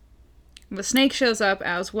up. The snake shows up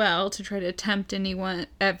as well to try to tempt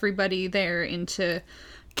everybody there into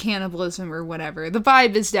cannibalism or whatever. The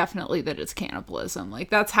vibe is definitely that it's cannibalism. Like,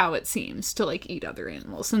 that's how it seems, to, like, eat other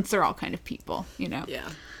animals, since they're all kind of people, you know? Yeah.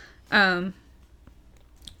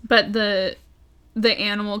 But the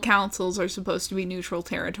animal councils are supposed to be neutral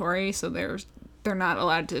territory, so they're not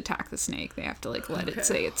allowed to attack the snake. They have to, like, let it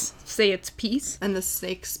say its piece. And the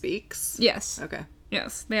snake speaks? Yes. Okay.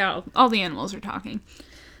 Yes. All the animals are talking.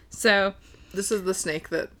 So this is the snake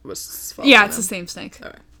that was following yeah, it's him. the same snake.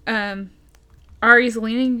 Okay. Ari's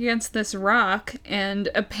leaning against this rock, and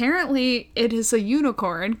apparently it is a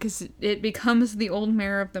unicorn, because it becomes the old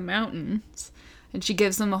mare of the mountains. And she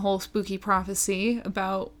gives them a whole spooky prophecy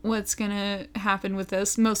about what's gonna happen with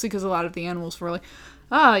this, mostly because a lot of the animals were like,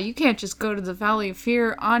 you can't just go to the Valley of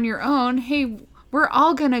Fear on your own. Hey, we're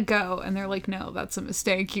all gonna go. And they're like, no, that's a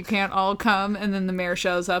mistake. You can't all come. And then the mayor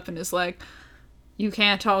shows up and is like, you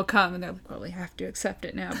can't all come. And they're like, well, we have to accept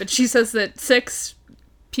it now. But she says that 6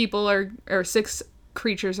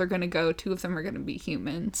 creatures are gonna go. 2 of them are gonna be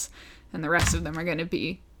humans. And the rest of them are gonna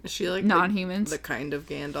be Is she like non-humans. the kind of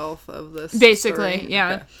Gandalf of this Basically, story?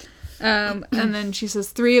 yeah. Okay. And then she says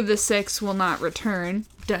 3 of the 6 will not return.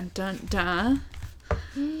 Dun dun dun.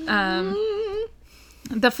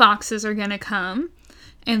 The foxes are gonna come,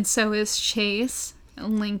 and so is Chase,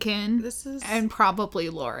 Lincoln, and probably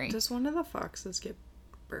Lori. Does one of the foxes get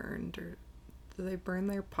burned, or do they burn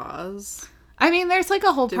their paws? I mean, there's like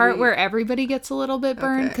a whole part where everybody gets a little bit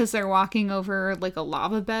burned because they're walking over like a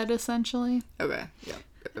lava bed, essentially. Okay, yeah.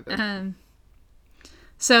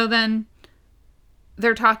 So then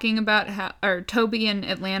they're talking about how, or Toby and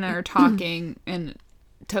Atlanta are talking, and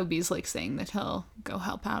Toby's like saying that he'll go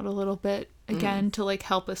help out a little bit again to like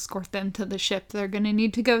help escort them to the ship they're gonna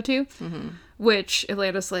need to go to. Which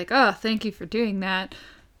Atlanta's like, oh, thank you for doing that,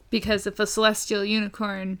 because if a celestial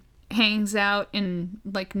unicorn hangs out in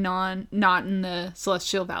like not in the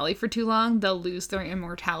Celestial Valley for too long, they'll lose their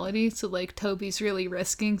immortality. So like Toby's really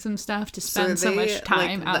risking some stuff to spend so much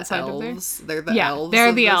time outside of there. They're the elves. They're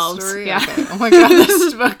of the this elves. Story? Yeah. Okay. Oh my god,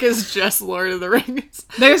 this book is just Lord of the Rings.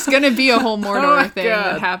 There's gonna be a whole Mordor thing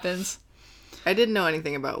God. that happens. I didn't know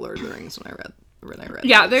anything about Lord of the Rings when I read.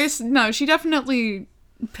 Yeah, this. she definitely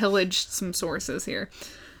pillaged some sources here.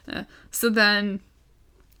 So then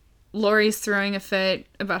Lori's throwing a fit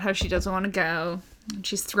about how she doesn't want to go. And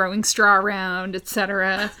she's throwing straw around,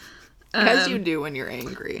 etc. As you do when you're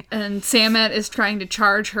angry. And Samet is trying to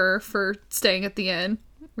charge her for staying at the inn.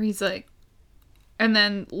 Where he's like... And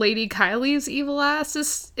then Lady Kylie's evil ass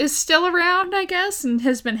is still around, I guess, and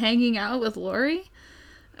has been hanging out with Lori.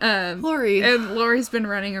 Lori. And Lori's been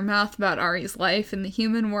running her mouth about Ari's life in the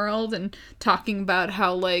human world and talking about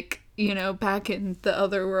how, like, you know, back in the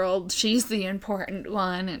other world, she's the important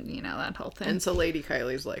one, and, you know, that whole thing. And so Lady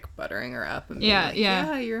Kylie's, like, buttering her up and being yeah, like, yeah.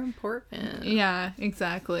 yeah, you're important. Yeah,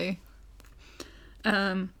 exactly.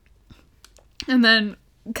 And then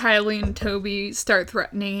Kylie and Toby start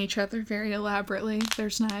threatening each other very elaborately.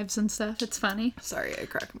 There's knives and stuff. It's funny. Sorry, I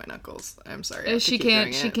cracked my knuckles. I'm sorry. I have to She keep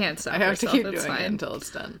doing can't it. stop I have herself. to keep It's doing fine. it until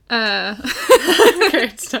it's done. Okay,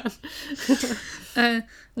 it's done.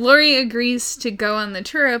 Lori agrees to go on the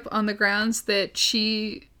trip on the grounds that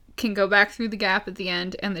she can go back through the gap at the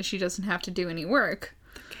end and that she doesn't have to do any work.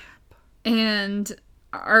 The gap. And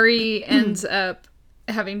Ari ends up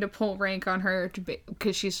having to pull rank on her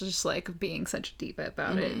because she's just like being such a diva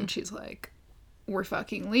about it. And she's like, we're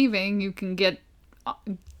fucking leaving. You can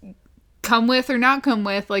come with or not come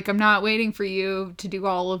with. Like, I'm not waiting for you to do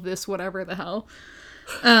all of this, whatever the hell.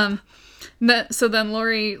 So then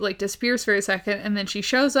Lori, like, disappears for a second, and then she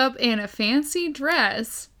shows up in a fancy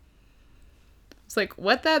dress. It's like,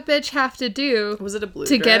 what that bitch have to do Was it a blue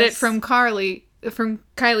to dress? get it from Kylie? From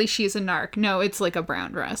Kylie, she's a narc. No, it's like a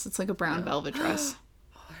brown dress. It's like a brown velvet dress.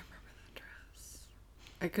 Oh, I remember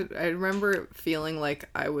that dress. I remember feeling like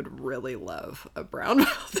I would really love a brown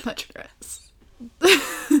velvet dress.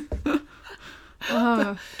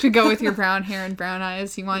 To go with your brown hair and brown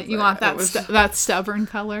eyes, you want that that stubborn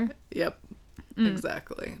color. Yep.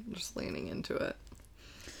 Exactly. Just leaning into it.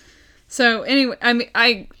 So anyway, I mean,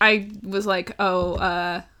 I was like,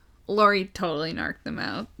 Lori totally narked them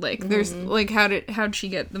out. Like, there's like, how'd she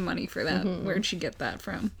get the money for that? Where'd she get that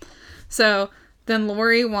from? So then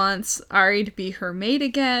Lori wants Ari to be her maid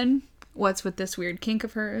again. What's with this weird kink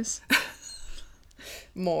of hers?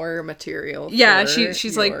 More material. Yeah, for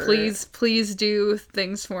she's like, please do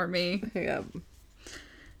things for me. Yep.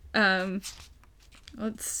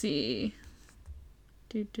 Let's see.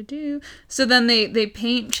 So then they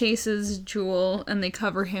paint Chase's jewel and they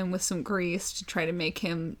cover him with some grease to try to make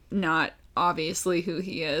him not obviously who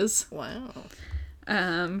he is. Wow.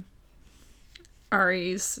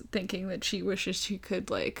 Ari's thinking that she wishes she could,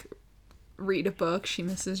 like, read a book. She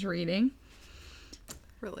misses reading.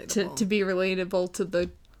 Relatable. To be relatable to the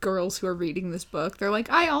girls who are reading this book. They're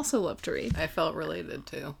like, I also love to read. I felt related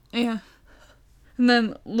too. Yeah. And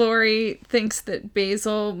then Lori thinks that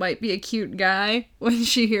Basil might be a cute guy when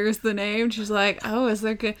she hears the name. She's like, oh, is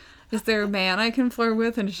there a man I can flirt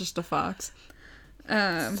with? And it's just a fox.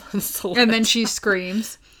 And then she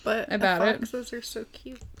screams about foxes are so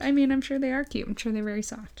cute. I mean, I'm sure they are cute. I'm sure they're very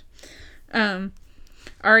soft.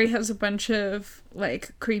 Ari has a bunch of,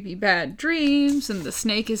 like, creepy bad dreams, and the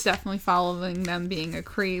snake is definitely following them, being a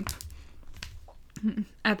creep.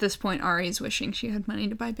 At this point, Ari's wishing she had money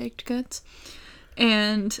to buy baked goods.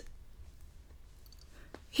 And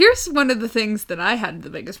here's one of the things that I had the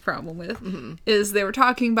biggest problem with, is they were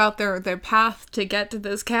talking about their path to get to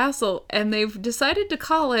this castle, and they've decided to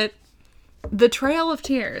call it the Trail of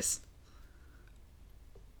Tears.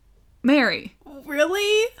 Mary.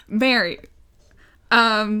 Really? Mary.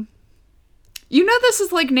 You know this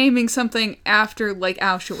is like naming something after, like,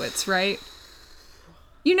 Auschwitz, right?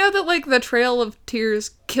 You know that, like, the Trail of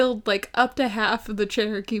Tears killed, like, up to half of the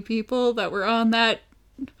Cherokee people that were on that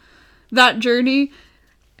journey?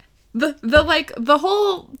 The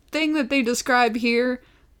whole thing that they describe here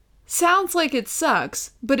sounds like it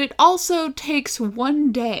sucks, but it also takes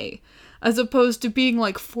one day, as opposed to being,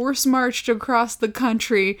 like, force-marched across the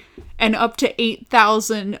country and up to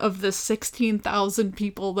 8,000 of the 16,000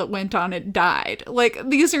 people that went on it died. Like,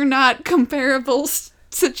 these are not comparable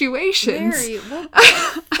situations. Mary, what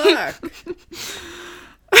the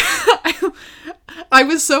fuck? I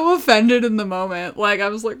was so offended in the moment. Like, I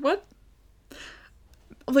was like, what?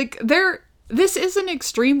 Like, this is an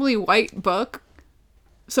extremely white book.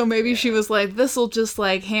 So maybe she was like, this'll just,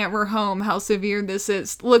 like, hammer home how severe this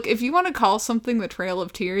is. Look, if you want to call something the Trail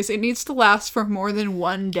of Tears, it needs to last for more than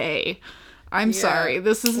one day. I'm sorry.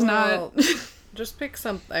 This is not... Just pick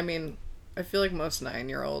some... I mean, I feel like most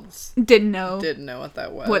 9-year-olds didn't know what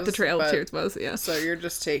that was. what the Trail of Tears was, yeah. So you're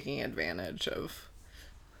just taking advantage of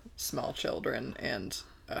small children and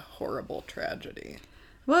a horrible tragedy.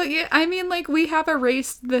 Well, yeah, I mean, like, we have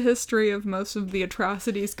erased the history of most of the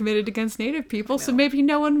atrocities committed against Native people, so maybe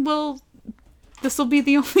no one will... This will be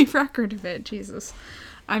the only record of it, Jesus.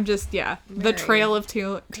 I'm just, yeah. Mary. The Trail of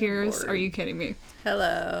Tears, Lord. are you kidding me?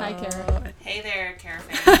 Hello. Hi, Kara. Hey there,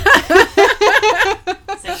 Caravan.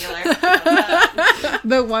 Singular.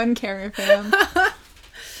 The one Caravan.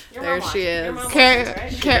 Your There mom she watches. is. Your mom watches,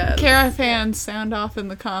 right? does. Caravans, sound off in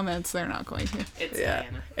the comments. They're not going to. It's Yeah.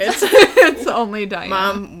 Diana. It's only Diana.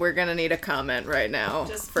 Mom, we're gonna need a comment right now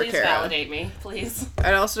Just for please Kara. validate me, please.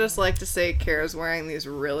 I'd also just like to say Kara's wearing these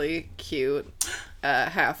really cute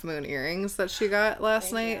half moon earrings that she got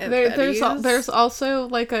last night at Betty's. There's also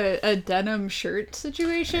like a denim shirt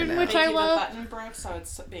situation, I know. which They I do love. The button broke, so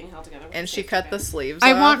it's being held together. With And a she safety cut the pin. sleeves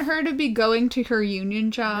I off. want her to be going to her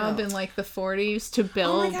union job No. in like the 40s to Oh my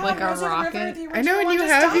build God, like a Rose of River, rocket. the I know, original and one you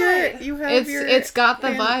just have died. your... It's got the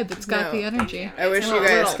and- vibe. It's got No. the energy. I wish It's you a guys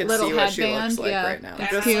little- could little see what she looks headband, like yeah. right now.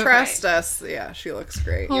 That's Just cute. trust us. Yeah, she looks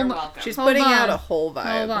great. You're Hold- welcome. She's Hold putting on. out a whole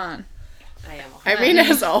vibe. Hold on. I am. I mean,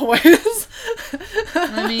 as always.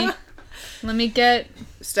 Let me get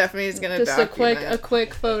Stephanie gonna just a document.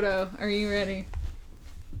 quick photo. Are you ready?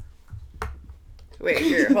 Wait,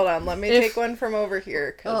 here, hold on. Let me If- take one from over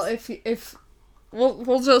here. 'Cause Well,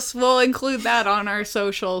 if we'll include that on our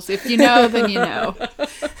socials. If you know, then you know.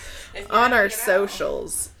 on our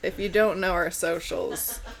socials. If you don't know our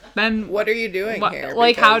socials, Then what are you doing here?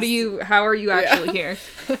 like how Because- are you actually here?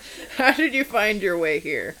 How did you find your way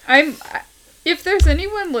here? If there's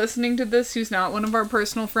anyone listening to this who's not one of our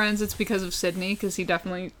personal friends, it's because of Sydney, because he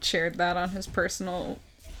definitely shared that on his personal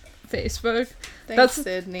Facebook. Thanks,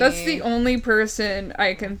 Sydney. That's the only person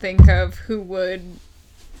I can think of who would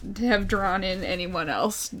have drawn in anyone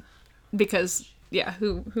else, because yeah,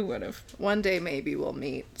 who would have? One day maybe we'll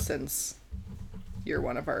meet since you're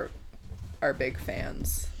one of our big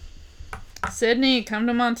fans. Sydney, come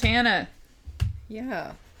to Montana.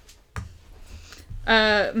 Yeah.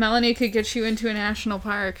 Melanie could get you into a national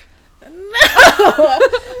park.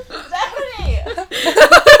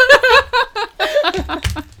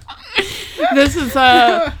 This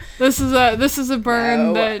is a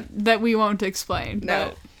burn No. that we won't explain. No,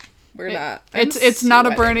 but we're not. It's not a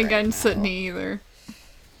sweating burn right against now. Sydney either.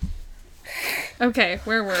 Okay,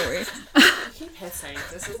 where were we? I keep hissing.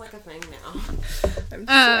 This is like a thing now. I'm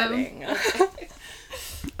sweating.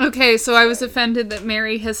 Okay, so I was offended that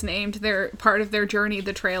Mary has named their part of their journey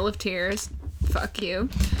the Trail of Tears. Fuck you.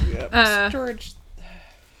 Yep. George.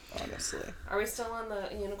 Honestly. Are we still on the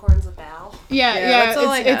Unicorns of Bal? Yeah, that's all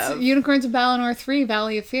I have. It's Unicorns of Balinor 3,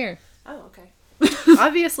 Valley of Fear. Oh, okay.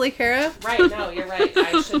 Obviously, Kara. Right, no, you're right.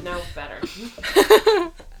 I should know better.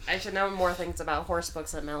 I should know more things about horse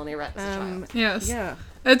books that Melanie read as a child. Yes. Yeah.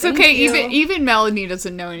 It's Thank okay. you. Even Melanie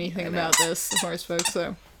doesn't know anything about this horse book,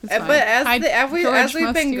 so it's fine. But as George, we've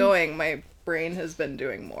must been you- going, my brain has been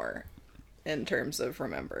doing more in terms of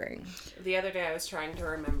remembering. The other day I was trying to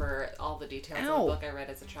remember all the details Ow. of the book I read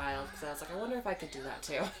as a child, because I was like, I wonder if I could do that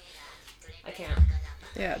too. I can't.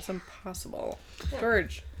 Yeah, it's impossible.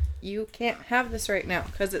 George, you can't have this right now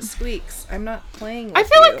because it squeaks. I'm not playing with I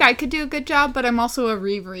feel you. like I could do a good job, but I'm also a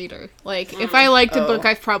rereader. Like, if I liked a book,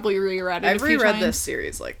 I've probably reread it I've a few reread times. this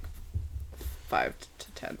series like 5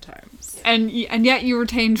 to 10 times. And yet you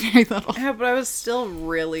retained very little. Yeah, but I was still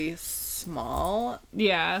really small,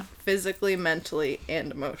 Yeah. physically, mentally,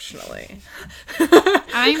 and emotionally.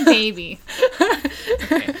 I'm baby.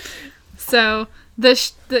 Okay. So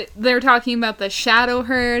they're talking about the shadow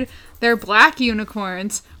herd. They're black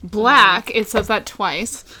unicorns. Black. It says that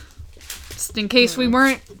twice. Just in case we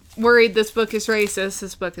weren't worried this book is racist.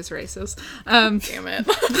 This book is racist. Damn it.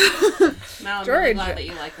 Mel, I'm George. really glad that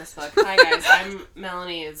you like this book. Hi guys, I'm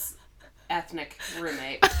Melanie's ethnic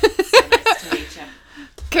roommate. So nice to meet you.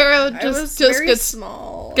 Carol I was just very gets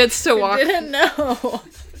small. to walk. I didn't know.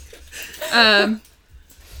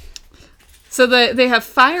 So they have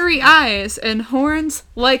fiery eyes and horns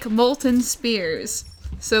like molten spears.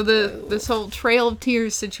 So this whole Trail of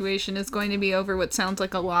Tears situation is going to be over what sounds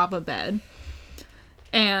like a lava bed.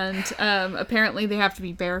 And apparently they have to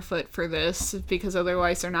be barefoot for this because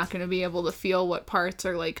otherwise they're not going to be able to feel what parts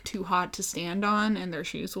are like too hot to stand on and their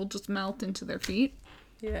shoes will just melt into their feet.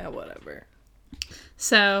 Yeah, whatever.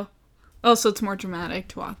 So, also it's more dramatic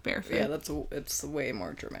to walk barefoot. Yeah, it's way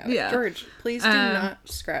more dramatic. Yeah. George, please do not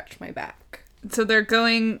scratch my back. So they're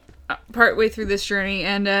going partway through this journey,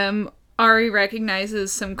 and Ari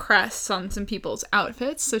recognizes some crests on some people's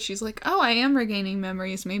outfits. So she's like, oh, I am regaining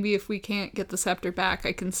memories. Maybe if we can't get the scepter back,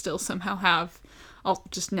 I can still somehow I'll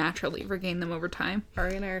just naturally regain them over time.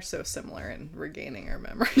 Ari and I are so similar in regaining our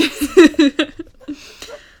memories.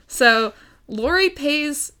 So Lori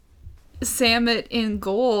pays Samet in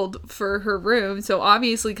gold for her room, so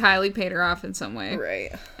obviously Kylie paid her off in some way.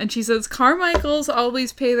 Right. And she says, Carmichaels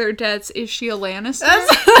always pay their debts. Is she a Lannister?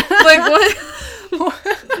 Like,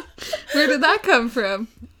 what? Where did that come from?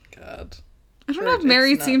 God. I don't know if George,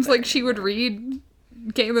 Mary it's not seems there like she would read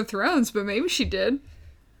Game of Thrones, but maybe she did.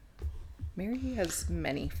 Mary has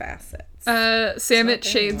many facets. Samet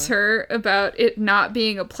shades her about it not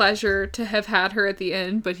being a pleasure to have had her at the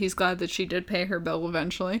end, but he's glad that she did pay her bill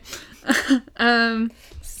eventually.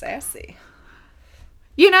 Sassy.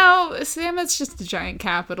 You know, Samet's just a giant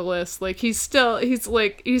capitalist. Like, he's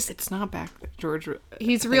It's not back there. George.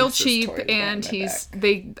 he's real thinks his cheap, toys and behind my back.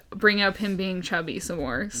 they bring up him being chubby some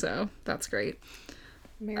more, so that's great.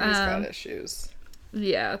 Mary's got issues.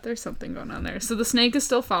 Yeah, there's something going on there. So the snake is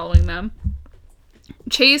still following them.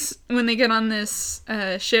 Chase, when they get on this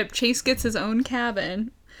ship, Chase gets his own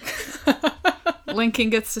cabin. Lincoln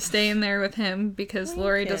gets to stay in there with him because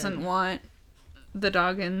Lori doesn't want the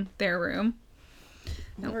dog in their room.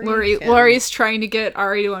 Lori's trying to get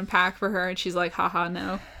Ari to unpack for her, and she's like, haha,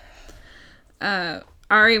 no.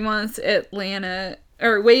 Ari wants Atlanta,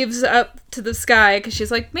 or waves up to the sky, because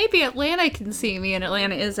she's like, maybe Atlanta can see me, and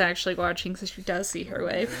Atlanta is actually watching, so she does see her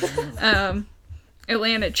wave.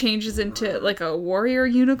 Atlanta changes into, like, a warrior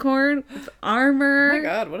unicorn with armor. Oh my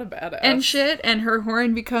god, what a badass. And shit, and her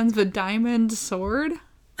horn becomes a diamond sword.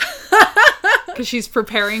 Because she's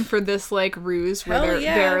preparing for this, like, ruse where Hell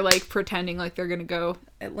yeah. they're, like, pretending like they're gonna go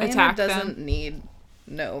Atlanta attack doesn't them. need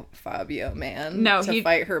no Fabio man No, to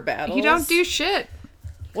fight her battles. He don't do shit.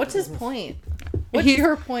 What's his point? What's He's-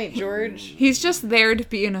 your point, George? He's just there to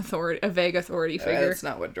be a vague authority figure. That's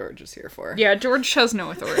not what George is here for. Yeah, George has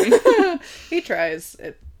no authority. He tries.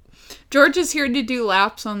 George is here to do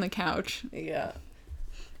laps on the couch Yeah.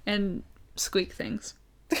 and squeak things.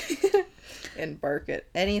 And bark at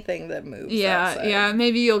anything that moves. Yeah, outside. yeah.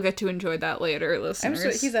 Maybe you'll get to enjoy that later, I'm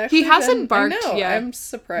listeners. he's actually he hasn't been, barked I know, yet. I'm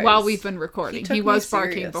surprised. While we've been recording, took he me was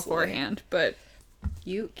barking seriously. beforehand, but.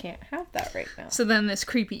 You can't have that right now. So then this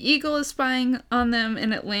creepy eagle is spying on them,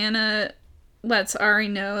 and Atlanta lets Ari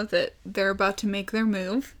know that they're about to make their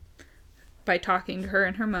move by talking to her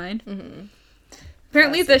in her mind. Mm-hmm.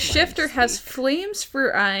 Apparently the Classic mind shifter has speak. flames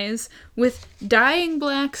for eyes with dying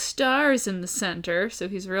black stars in the center, so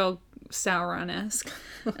he's real Sauron-esque.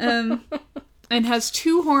 And has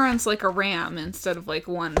 2 horns like a ram instead of like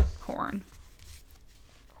 1 horn.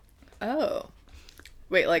 Oh.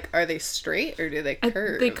 Wait, like, are they straight or do they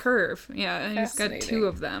curve? They curve, yeah, and he's got 2 Fascinating.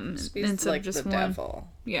 of them He's instead like of just the 1. devil.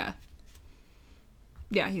 Yeah.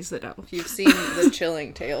 Yeah, he's the devil. If you've seen the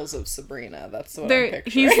chilling tales of Sabrina, that's what I'm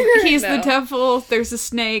picturing. He's right the now. devil, there's a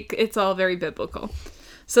snake, it's all very biblical.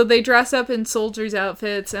 So they dress up in soldiers'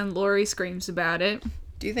 outfits, and Lori screams about it.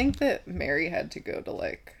 Do you think that Mary had to go to,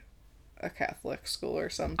 like, a Catholic school or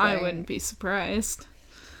something? I wouldn't be surprised.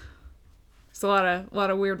 There's a lot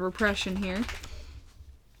of weird repression here.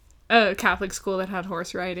 A Catholic school that had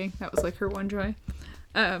horse riding. That was like her one joy.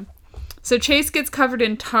 So Chase gets covered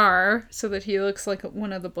in tar so that he looks like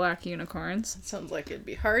one of the black unicorns. Sounds like it'd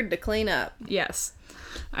be hard to clean up. Yes.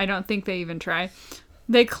 I don't think they even try.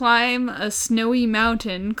 They climb a snowy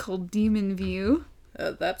mountain called Demon View.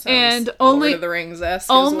 That sounds And Lord only- of the Rings-esque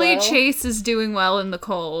Only as well. Chase is doing well in the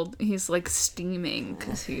cold. He's like steaming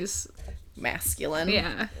because he's Masculine.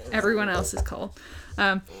 yeah. Everyone else is cold.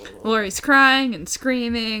 Lori's crying and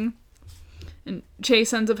screaming, and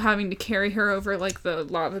Chase ends up having to carry her over like the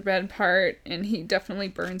lava bed part, and he definitely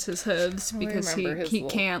burns his hooves because he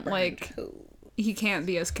can't like he can't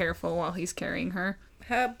be as careful while he's carrying her.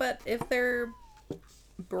 But if they're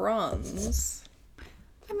bronze,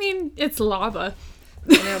 I mean, it's lava.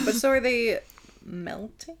 you know, but so are they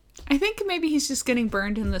melting? I think maybe he's just getting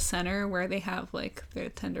burned in the center where they have like the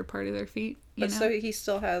tender part of their feet. You But know? so he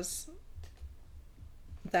still has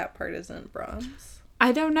that part isn't bronze.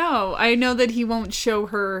 I don't know. I know that he won't show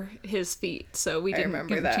her his feet, so we I didn't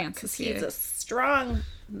remember get a that chance to because see he's it. a strong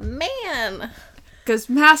man, Because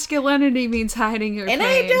masculinity means hiding your and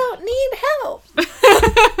pain. I don't need help.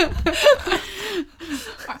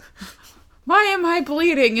 Why am I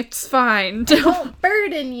bleeding? It's fine. Don't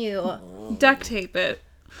burden you. Duct tape it.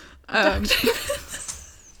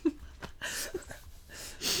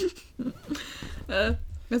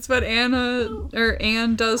 That's what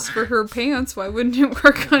Anne does for her pants. Why wouldn't it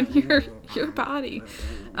work on your body?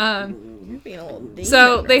 You're being a little demon.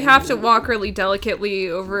 So they have to walk really delicately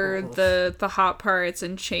over the hot parts,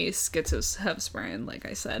 and Chase gets his hooves burned, like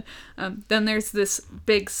I said. Then there's this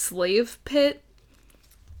big slave pit,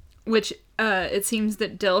 which it seems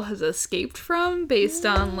that Dill has escaped from based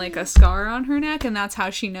on like a scar on her neck, and that's how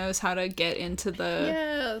she knows how to get into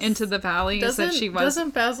the valley. Is that she was.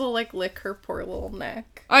 Doesn't Basil like lick her poor little neck?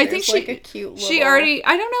 I think There's, like a cute little... she already.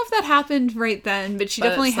 I don't know if that happened right then, but she But at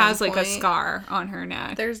definitely some has like a point- scar on her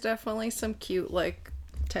neck. There's definitely some cute like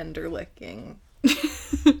tender licking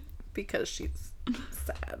because she's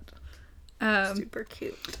sad. Super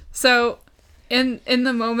cute. So, in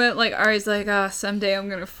the moment, like Ari's like, someday I'm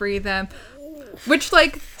gonna free them, which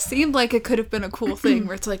like seemed like it could have been a cool thing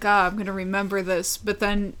where it's like, I'm gonna remember this, but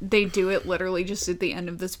then they do it literally just at the end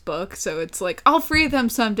of this book, so it's like, I'll free them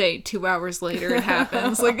someday. 2 hours later, it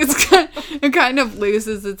happens. Like it kind of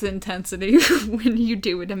loses its intensity when you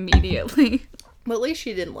do it immediately. Well, at least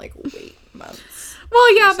she didn't like wait months.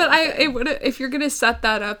 Well, yeah, but it would if you're gonna set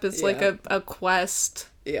that up as like Yeah. a quest,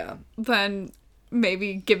 Yeah. then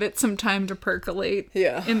maybe give it some time to percolate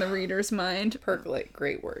Yeah. in the reader's mind. Percolate,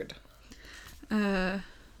 great word.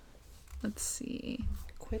 Let's see.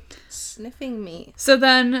 Quit sniffing me. So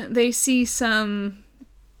then they see some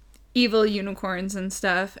evil unicorns and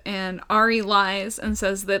stuff, and Ari lies and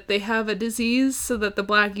says that they have a disease so that the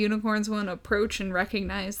black unicorns won't approach and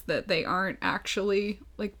recognize that they aren't actually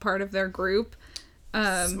like part of their group.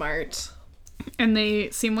 Smart. And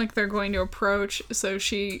they seem like they're going to approach, so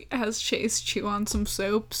she has Chase chew on some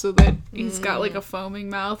soap so that he's got like a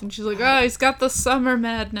foaming mouth, and she's like, oh, he's got the summer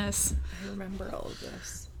madness. I remember all of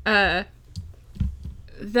this.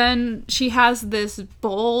 Then she has this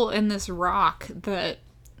bowl and this rock that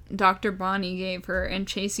Dr. Bonnie gave her, and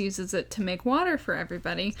Chase uses it to make water for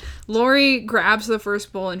everybody. Lori grabs the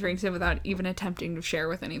first bowl and drinks it without even attempting to share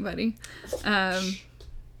with anybody.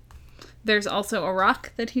 There's also a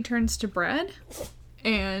rock that he turns to bread.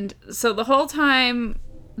 And so the whole time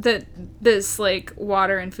that this, like,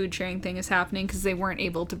 water and food sharing thing is happening, because they weren't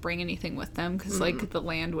able to bring anything with them, because, like, the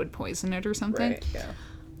land would poison it or something. Right,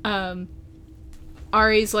 yeah.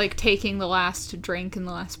 Ari's, like, taking the last drink and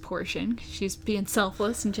the last portion. She's being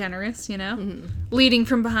selfless and generous, you know? Mm-hmm. Leading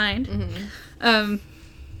from behind. Mm-hmm.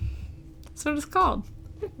 That's what it's called.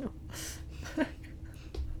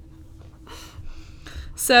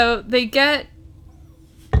 So they get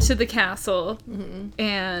to the castle,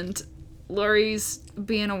 and Lori's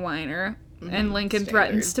being a whiner, and Lincoln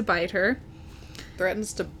threatens to bite her.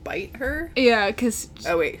 Threatens to bite her? Yeah, because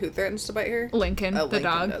Oh, wait, who threatens to bite her? Lincoln, Oh, the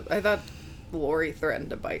Lincoln dog. does. I thought Lori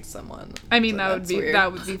threatened to bite someone. I mean, So that would that's be weird.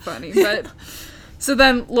 that would be funny, but so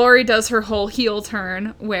then Lori does her whole heel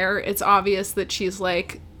turn where it's obvious that she's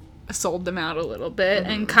like sold them out a little bit,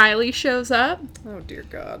 and Kylie shows up. Oh, dear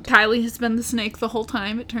God. Kylie has been the snake the whole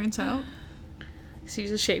time, it turns out. She's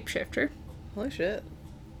a shapeshifter. Holy shit.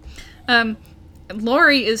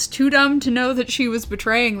 Lori is too dumb to know that she was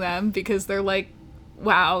betraying them, because they're like,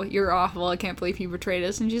 wow, you're awful, I can't believe you betrayed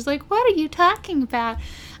us. And she's like, what are you talking about?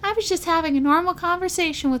 I was just having a normal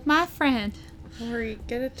conversation with my friend. Lori,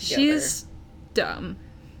 get it together. She's dumb.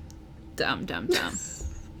 Dumb.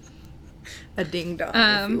 a ding-dong,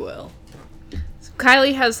 if you will. So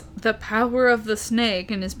Kylie has the power of the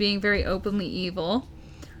snake and is being very openly evil.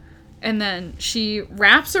 And then she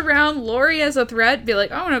wraps around Lori as a threat, be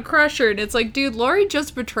like, I want to crush her. And it's like, dude, Lori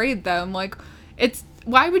just betrayed them. Like,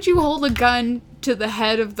 why would you hold a gun to the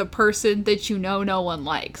head of the person that you know no one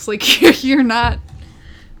likes? Like, you're not...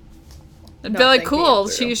 I'd be Not like, thinking it cool,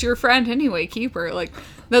 through. she's your friend anyway, keep her. Like,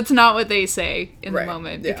 that's not what they say in Right, the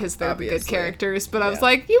moment yeah, because they're the good obviously. characters. But I was Yeah.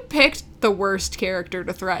 like, you picked the worst character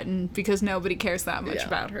to threaten because nobody cares that much Yeah.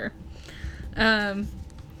 about her.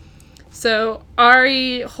 So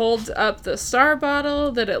Ari holds up the star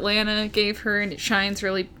bottle that Atlanta gave her, and it shines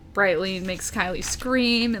really brightly and makes Kylie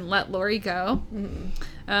scream and let Lori go.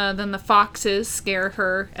 Then the foxes scare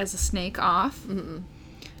her as a snake off.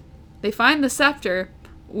 They find the scepter,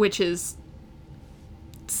 which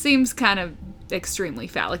seems kind of extremely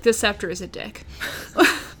phallic. This scepter is a dick.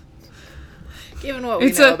 Given what we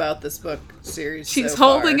It's know a- about this book series, She's so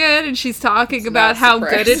holding far, it and she's talking It's about not how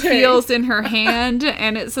good it surprising. feels in her hand,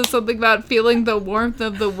 and it says something about feeling the warmth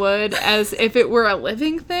of the wood as if it were a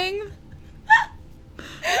living thing.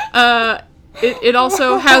 It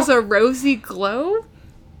also has a rosy glow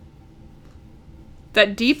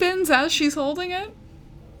that deepens as she's holding it.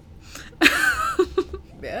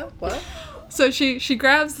 Yeah, what? So she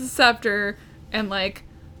grabs the scepter and, like,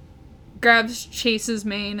 grabs Chase's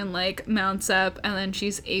mane and, like, mounts up, and then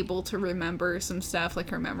she's able to remember some stuff,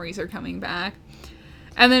 like her memories are coming back.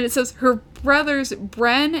 And then it says her brothers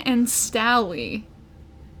Bren and Stally.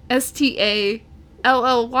 Stally.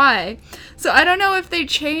 So I don't know if they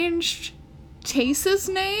changed Chase's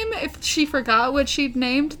name, if she forgot what she'd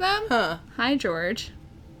named them. Huh. Hi, George.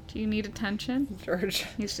 Do you need attention? George.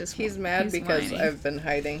 He's mad because whining. I've been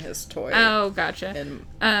hiding his toy Oh, gotcha. in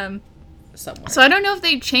somewhere. So I don't know if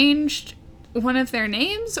they changed one of their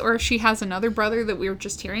names or if she has another brother that we were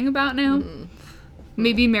just hearing about now.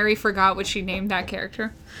 Maybe Mary forgot what she named that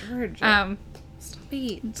character. George. Stop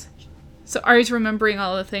it. So Ari's remembering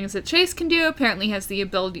all the things that Chase can do. Apparently he has the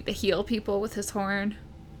ability to heal people with his horn.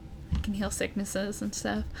 He can heal sicknesses and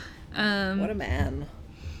stuff. What a man.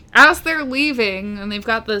 As they're leaving, and they've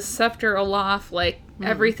got the scepter aloft, like,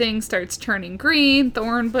 everything starts turning green,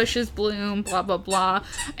 thorn bushes bloom, blah, blah, blah.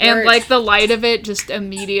 And, George. like, the light of it just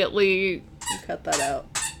immediately... You cut that out.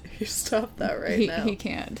 You stop that right now. He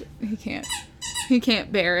can't. He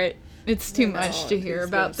can't bear it. It's too I know, much to hear he's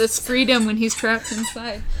about this- this freedom when he's trapped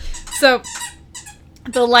inside. So,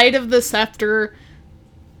 the light of the scepter,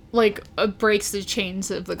 like, breaks the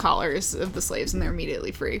chains of the collars of the slaves, and they're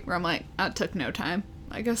immediately free. Where I'm like, that took no time.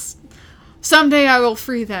 I guess someday I will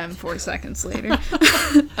free them 4 seconds later.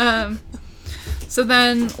 So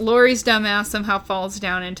then Lori's dumbass somehow falls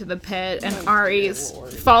down into the pit, and Ari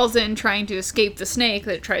falls in trying to escape the snake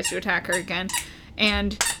that tries to attack her again.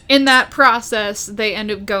 And in that process, they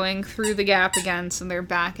end up going through the gap again, so they're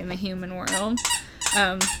back in the human world.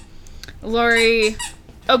 Lori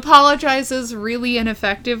apologizes really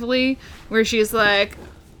ineffectively, where she's like,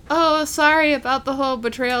 oh, sorry about the whole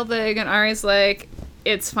betrayal thing, and Ari's like,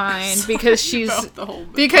 it's fine, because she doesn't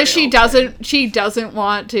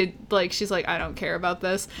want to, like, she's like, I don't care about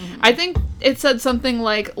this. I think it said something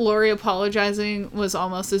like Lori apologizing was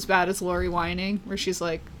almost as bad as Lori whining, where she's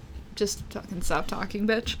like, just fucking stop talking,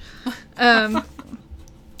 bitch.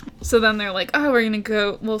 So then they're like, oh,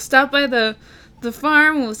 we'll stop by the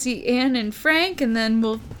farm, we'll see Anne and Frank, and then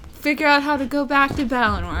we'll figure out how to go back to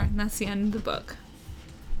Balinor. And that's the end of the book.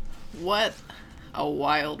 What a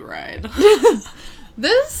wild ride.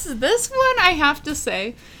 This one, I have to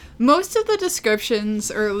say, most of the descriptions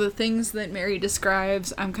or the things that Mary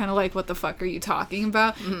describes, I'm kind of like, what the fuck are you talking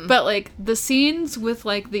about? But, like, the scenes with,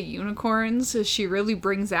 like, the unicorns, she really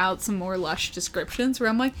brings out some more lush descriptions where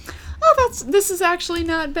I'm like, oh, this is actually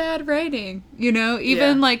not bad writing. You know,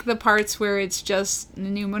 even, Yeah. like, the parts where it's just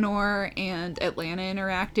Numenor and Atlanta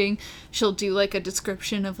interacting, she'll do, like, a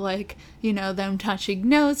description of, like, you know, them touching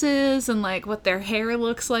noses and, like, what their hair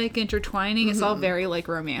looks like intertwining. It's all very, like,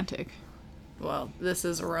 romantic. Well, this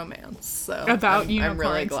is a romance, so About I'm really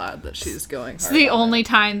unicorns. glad that she's going hard. It's the on only it.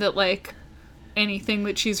 time that, like, anything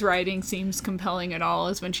that she's writing seems compelling at all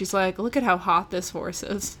is when she's like, look at how hot this horse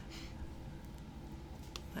is.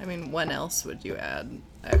 I mean, when else would you add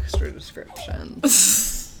extra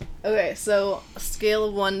descriptions? Okay, so scale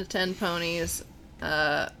of 1 to 10 ponies.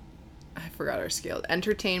 I forgot our scale.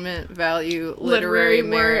 Entertainment value, literary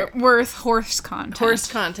merit, worth, horse content.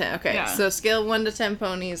 horse content. Okay, Yeah. so scale of 1 to 10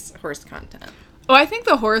 ponies, horse content. Oh, I think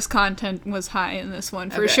the horse content was high in this one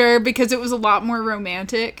for Okay. sure because it was a lot more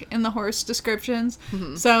romantic in the horse descriptions.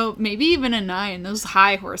 So maybe even a 9. Those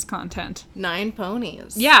high horse content. 9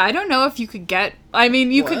 ponies. Yeah, I don't know if you could get. I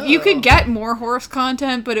mean, you Whoa. could get more horse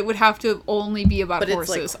content, but it would have to only be about But it's,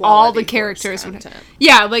 like, horses. All the quality characters horse would. content.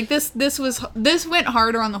 Yeah, like this went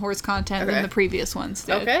harder on the horse content Okay. than the previous ones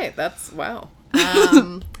did. Okay, that's wow.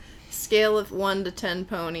 Scale of 1 to 10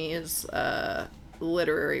 ponies,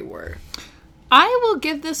 literary worth. I will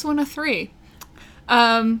give this one a 3.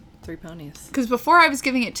 3 ponies. Because before I was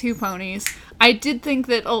giving it 2 ponies, I did think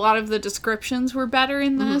that a lot of the descriptions were better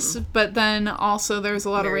in this, but then also there's a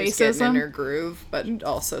lot Mary's of getting in racism. her groove, but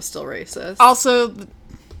also still racist. Also,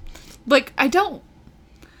 like, I don't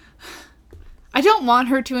want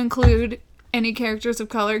her to include any characters of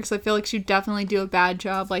color because I feel like she'd definitely do a bad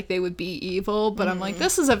job, like they would be evil, but I'm like,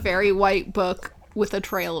 this is a very white book with a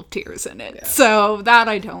trail of tears in it, so that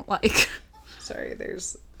I don't like. Sorry,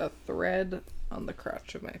 there's a thread on the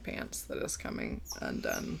crotch of my pants that is coming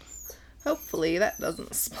undone. Hopefully that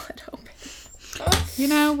doesn't split open. You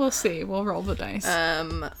know, we'll see. We'll roll the dice.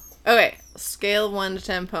 Okay, scale 1 to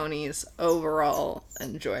 10 ponies, overall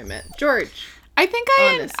enjoyment. George. I think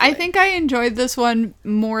honestly. I enjoyed this one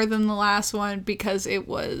more than the last one because it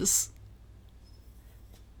was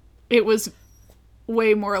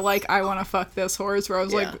way more like I want to fuck this horse, where I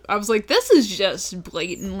was like this is just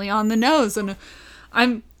blatantly on the nose, and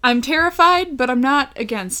I'm terrified, but I'm not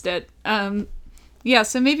against it. Yeah,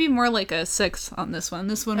 so maybe more like a 6 on this one.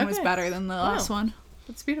 This one was Okay. better than the last one.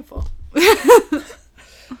 That's beautiful.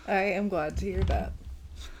 I am glad to hear that.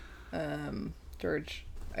 George,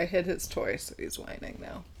 I hid his toy, so he's whining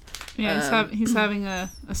now. Yeah, he's having a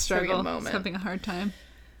struggle. a moment. He's having a hard time.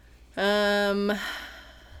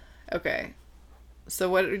 Okay. So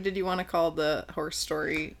what did you want to call the horse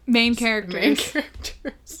story? Main characters. Main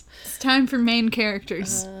characters. It's time for main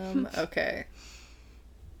characters. Okay.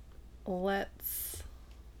 Let's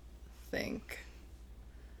think.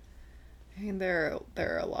 I mean, there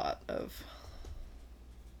are a lot of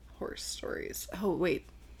horse stories. Oh, wait.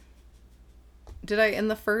 Did I in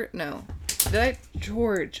the first? No. Did I?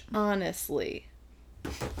 George, honestly.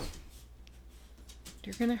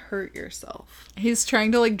 You're gonna hurt yourself. He's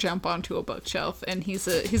trying to like jump onto a bookshelf, and he's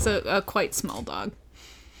a quite small dog.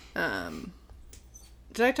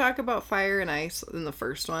 Did I talk about Fire and Ice in the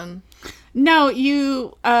first one? No,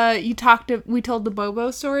 we told the Bobo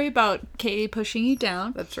story about Katie pushing you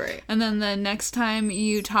down. That's right. And then the next time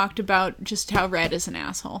you talked about just how Red is an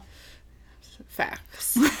asshole.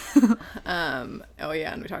 Facts. Oh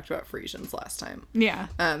yeah, and we talked about Frisians last time. Yeah.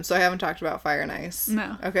 So I haven't talked about Fire and Ice.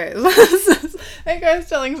 No. Okay. I think I was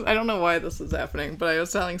telling, I don't know why this is happening, but I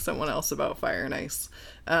was telling someone else about Fire and Ice.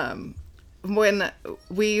 When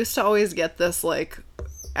we used to always get this, like,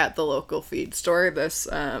 at the local feed store, this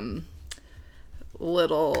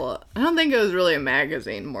little, I don't think it was really a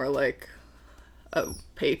magazine, more like a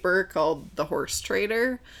paper called The Horse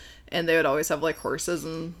Trader, and they would always have like horses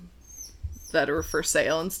and that were for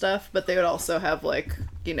sale and stuff, but they would also have like,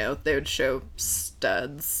 you know, they would show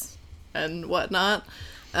studs and whatnot.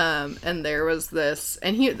 And there was this,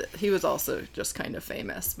 and he was also just kind of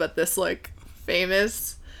famous, but this like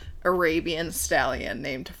famous Arabian stallion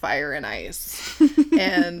named Fire and Ice.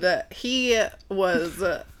 And he was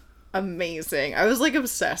amazing. I was like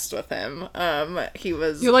obsessed with him.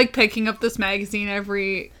 You're like picking up this magazine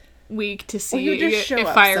every week to see he would just show if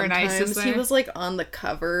up Fire and Ice sometimes. is there. He was like on the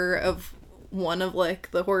cover of one of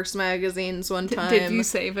like the horse magazines one time. Did you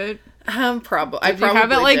save it? Probably. Did you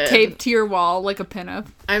have it like taped to your wall like a pinup?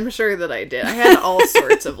 I'm sure that I did. I had all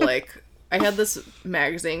sorts of like, I had this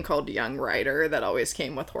magazine called Young Rider that always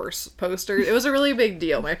came with horse posters. It was a really big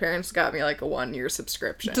deal. My parents got me like a 1-year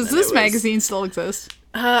subscription. Does this magazine still exist?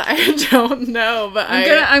 I don't know, but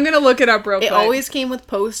I'm gonna look it up real quick. It always came with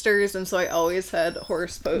posters, and so I always had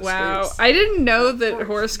horse posters. Wow, I didn't know that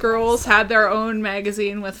Horse Girls had their own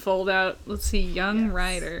magazine with fold out. Let's see, Young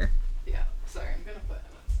Rider. Yeah, sorry, I'm gonna put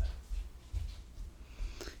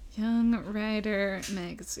him on. Young Rider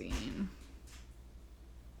magazine.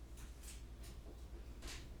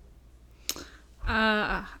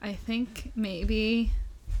 I think maybe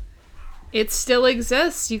it still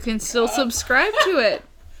exists. You can still subscribe to it.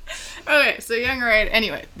 Okay, so Young Rider.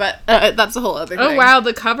 Anyway, but that's a whole other thing. Oh wow,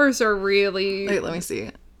 the covers are really Wait, let me see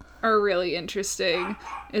it. Are really interesting.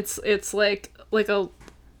 It's like a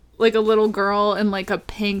little girl in like a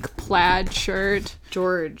pink plaid shirt,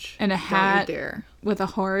 George, and a hat don't you dare. with a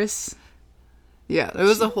horse. Yeah, there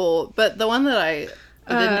was a whole, but the one that I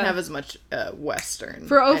didn't have as much Western.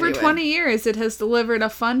 For over anyway. 20 years, it has delivered a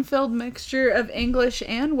fun-filled mixture of English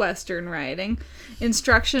and Western riding,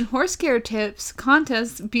 instruction, horse care tips,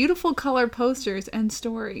 contests, beautiful color posters, and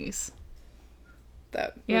stories.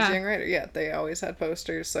 That was Yeah. Young Rider. Yeah, they always had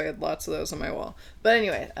posters, so I had lots of those on my wall. But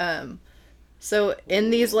anyway, so in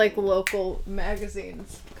these like local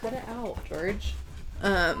magazines, cut it out, George.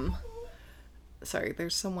 Sorry,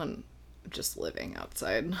 there's someone just living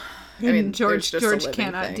outside. I mean, George there's just a living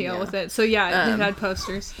cannot thing, deal yeah. with it. So yeah, it had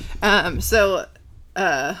posters. So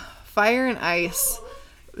Fire and Ice,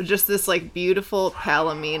 just this like beautiful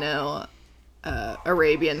Palomino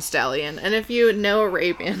Arabian stallion. And if you know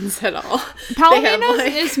Arabians at all, Palomino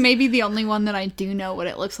is maybe the only one that I do know what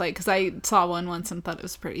it looks like, because I saw one once and thought it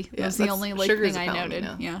was pretty. It was the only thing I noted.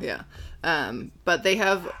 Yeah. But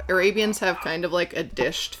Arabians have kind of like a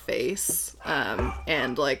dished face,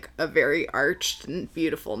 and like a very arched and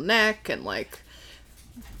beautiful neck, and like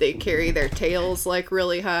they carry their tails like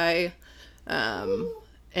really high.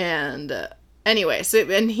 Anyway,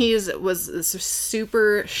 he was this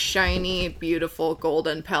super shiny, beautiful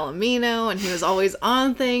golden Palomino, and he was always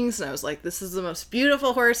on things, and I was like, this is the most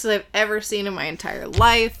beautiful horse that I've ever seen in my entire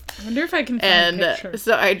life. I wonder if I can find a picture.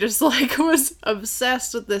 So I just like was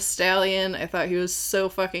obsessed with this stallion. I thought he was so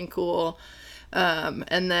fucking cool.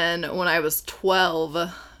 And then when I was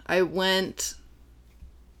 12, I went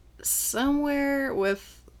somewhere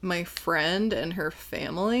with my friend and her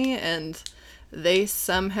family, and they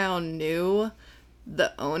somehow knew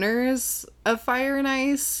the owners of Fire and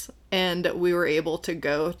Ice, and we were able to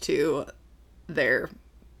go to their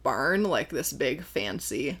barn, like this big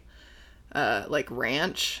fancy like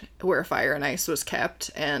ranch where Fire and Ice was kept,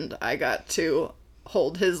 and I got to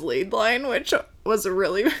hold his lead line, which was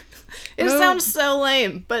really it sounds so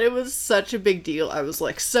lame, but it was such a big deal. I was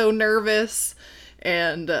like so nervous,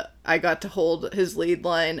 and I got to hold his lead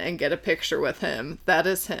line and get a picture with him. That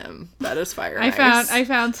is him. That is Fire and Ice. I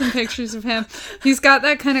found some pictures of him. He's got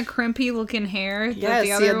that kind of crimpy looking hair that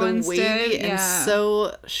the other ones did. And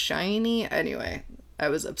so shiny. Anyway, I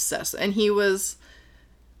was obsessed. And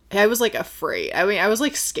I was like afraid. I mean, I was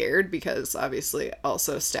like scared because obviously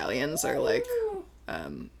also stallions are like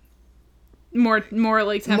more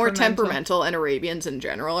temperamental, and Arabians in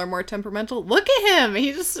general are more temperamental. Look at him.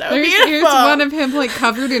 He's just so beautiful. Here's one of him like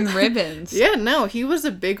covered in ribbons. Yeah, no, he was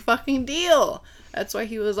a big fucking deal. That's why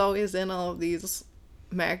he was always in all of these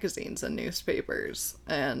magazines and newspapers.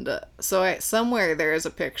 And so somewhere there is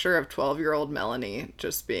a picture of 12-year-old Melanie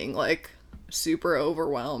just being like super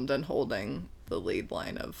overwhelmed and holding the lead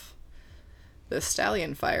line of the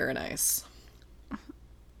stallion Fire and Ice.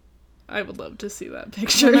 I would love to see that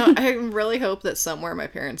picture. No, I really hope that somewhere my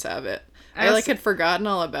parents have it. I like had forgotten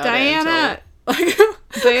all about it. Diana,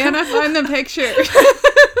 find the picture.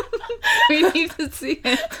 We need to see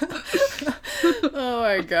it. Oh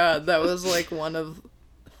my god, that was like one of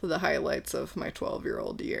the highlights of my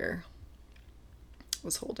 12-year-old year.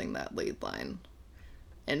 Was holding that lead line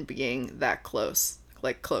and being that close,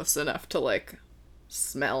 like close enough to like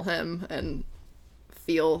smell him and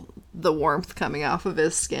feel the warmth coming off of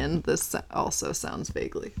his skin. This also sounds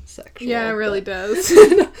vaguely sexual. Yeah, it really does.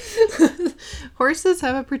 Horses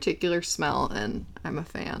have a particular smell, and I'm a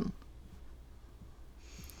fan.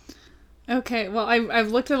 Okay, well,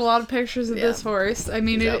 I've looked at a lot of pictures of this horse. I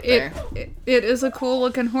mean, it is a cool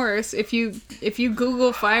looking horse. If you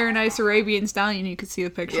Google Fire and Ice Arabian Stallion, you can see the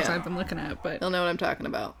pictures I've been looking at. But you'll know what I'm talking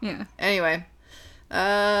about. Yeah. Anyway,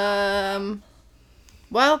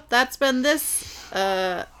 well, that's been this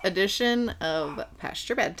edition of Past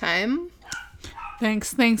Your Bedtime.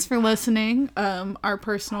 Thanks for listening, our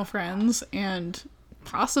personal friends and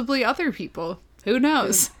possibly other people. Who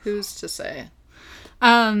knows? Who's to say?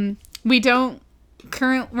 We're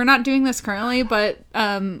not doing this currently, but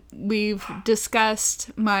we've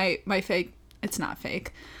discussed my fake. It's not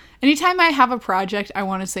fake. Anytime I have a project, I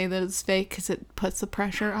want to say that it's fake because it puts the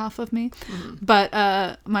pressure off of me. Mm-hmm.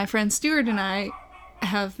 But my friend Stuart and I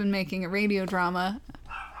have been making a radio drama.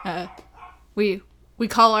 We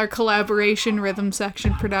call our collaboration Rhythm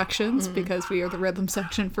Section Productions because we are the rhythm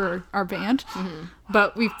section for our band. Mm-hmm.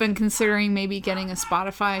 But we've been considering maybe getting a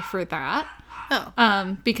Spotify for that.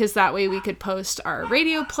 Oh. Because that way we could post our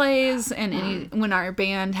radio plays, and when our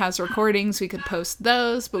band has recordings, we could post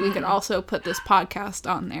those, but we could also put this podcast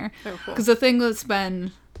on there. Because the thing that's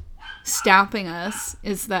been stopping us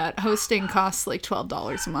is that hosting costs like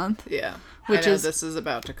 $12 a month. Yeah. This is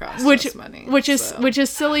about to cost us money. Which is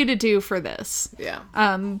silly to do for this. Yeah.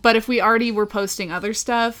 But if we already were posting other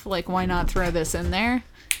stuff, like why not throw this in there?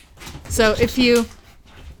 So if you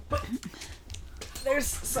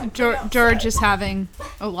George is having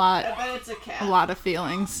a lot of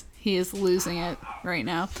feelings. He is losing it right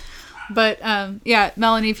now. But yeah,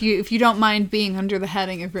 Melanie, if you don't mind being under the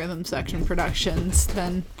heading of Rhythm Section Productions,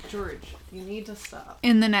 then George, you need to stop.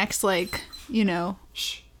 In the next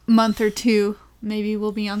month or two, maybe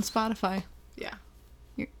we'll be on Spotify. Yeah.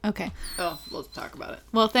 Okay. Oh, we'll talk about it.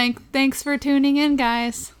 Well, thanks for tuning in,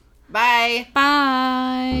 guys. Bye.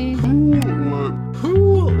 Bye.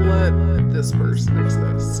 Who let this person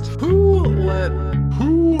exist? Who let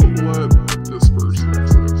this person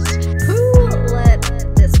exist? Who let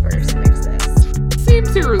this person exist?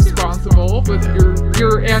 Seems irresponsible with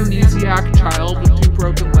your amnesiac child with 2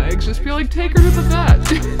 broken legs. legs. Just be like, take her to the vet.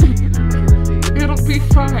 It'll be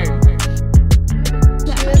fine.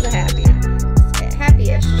 She was a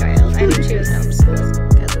happy-ish child. I mean, she was homeschooled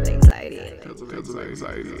because of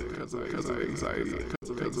anxiety. Because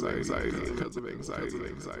of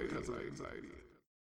anxiety.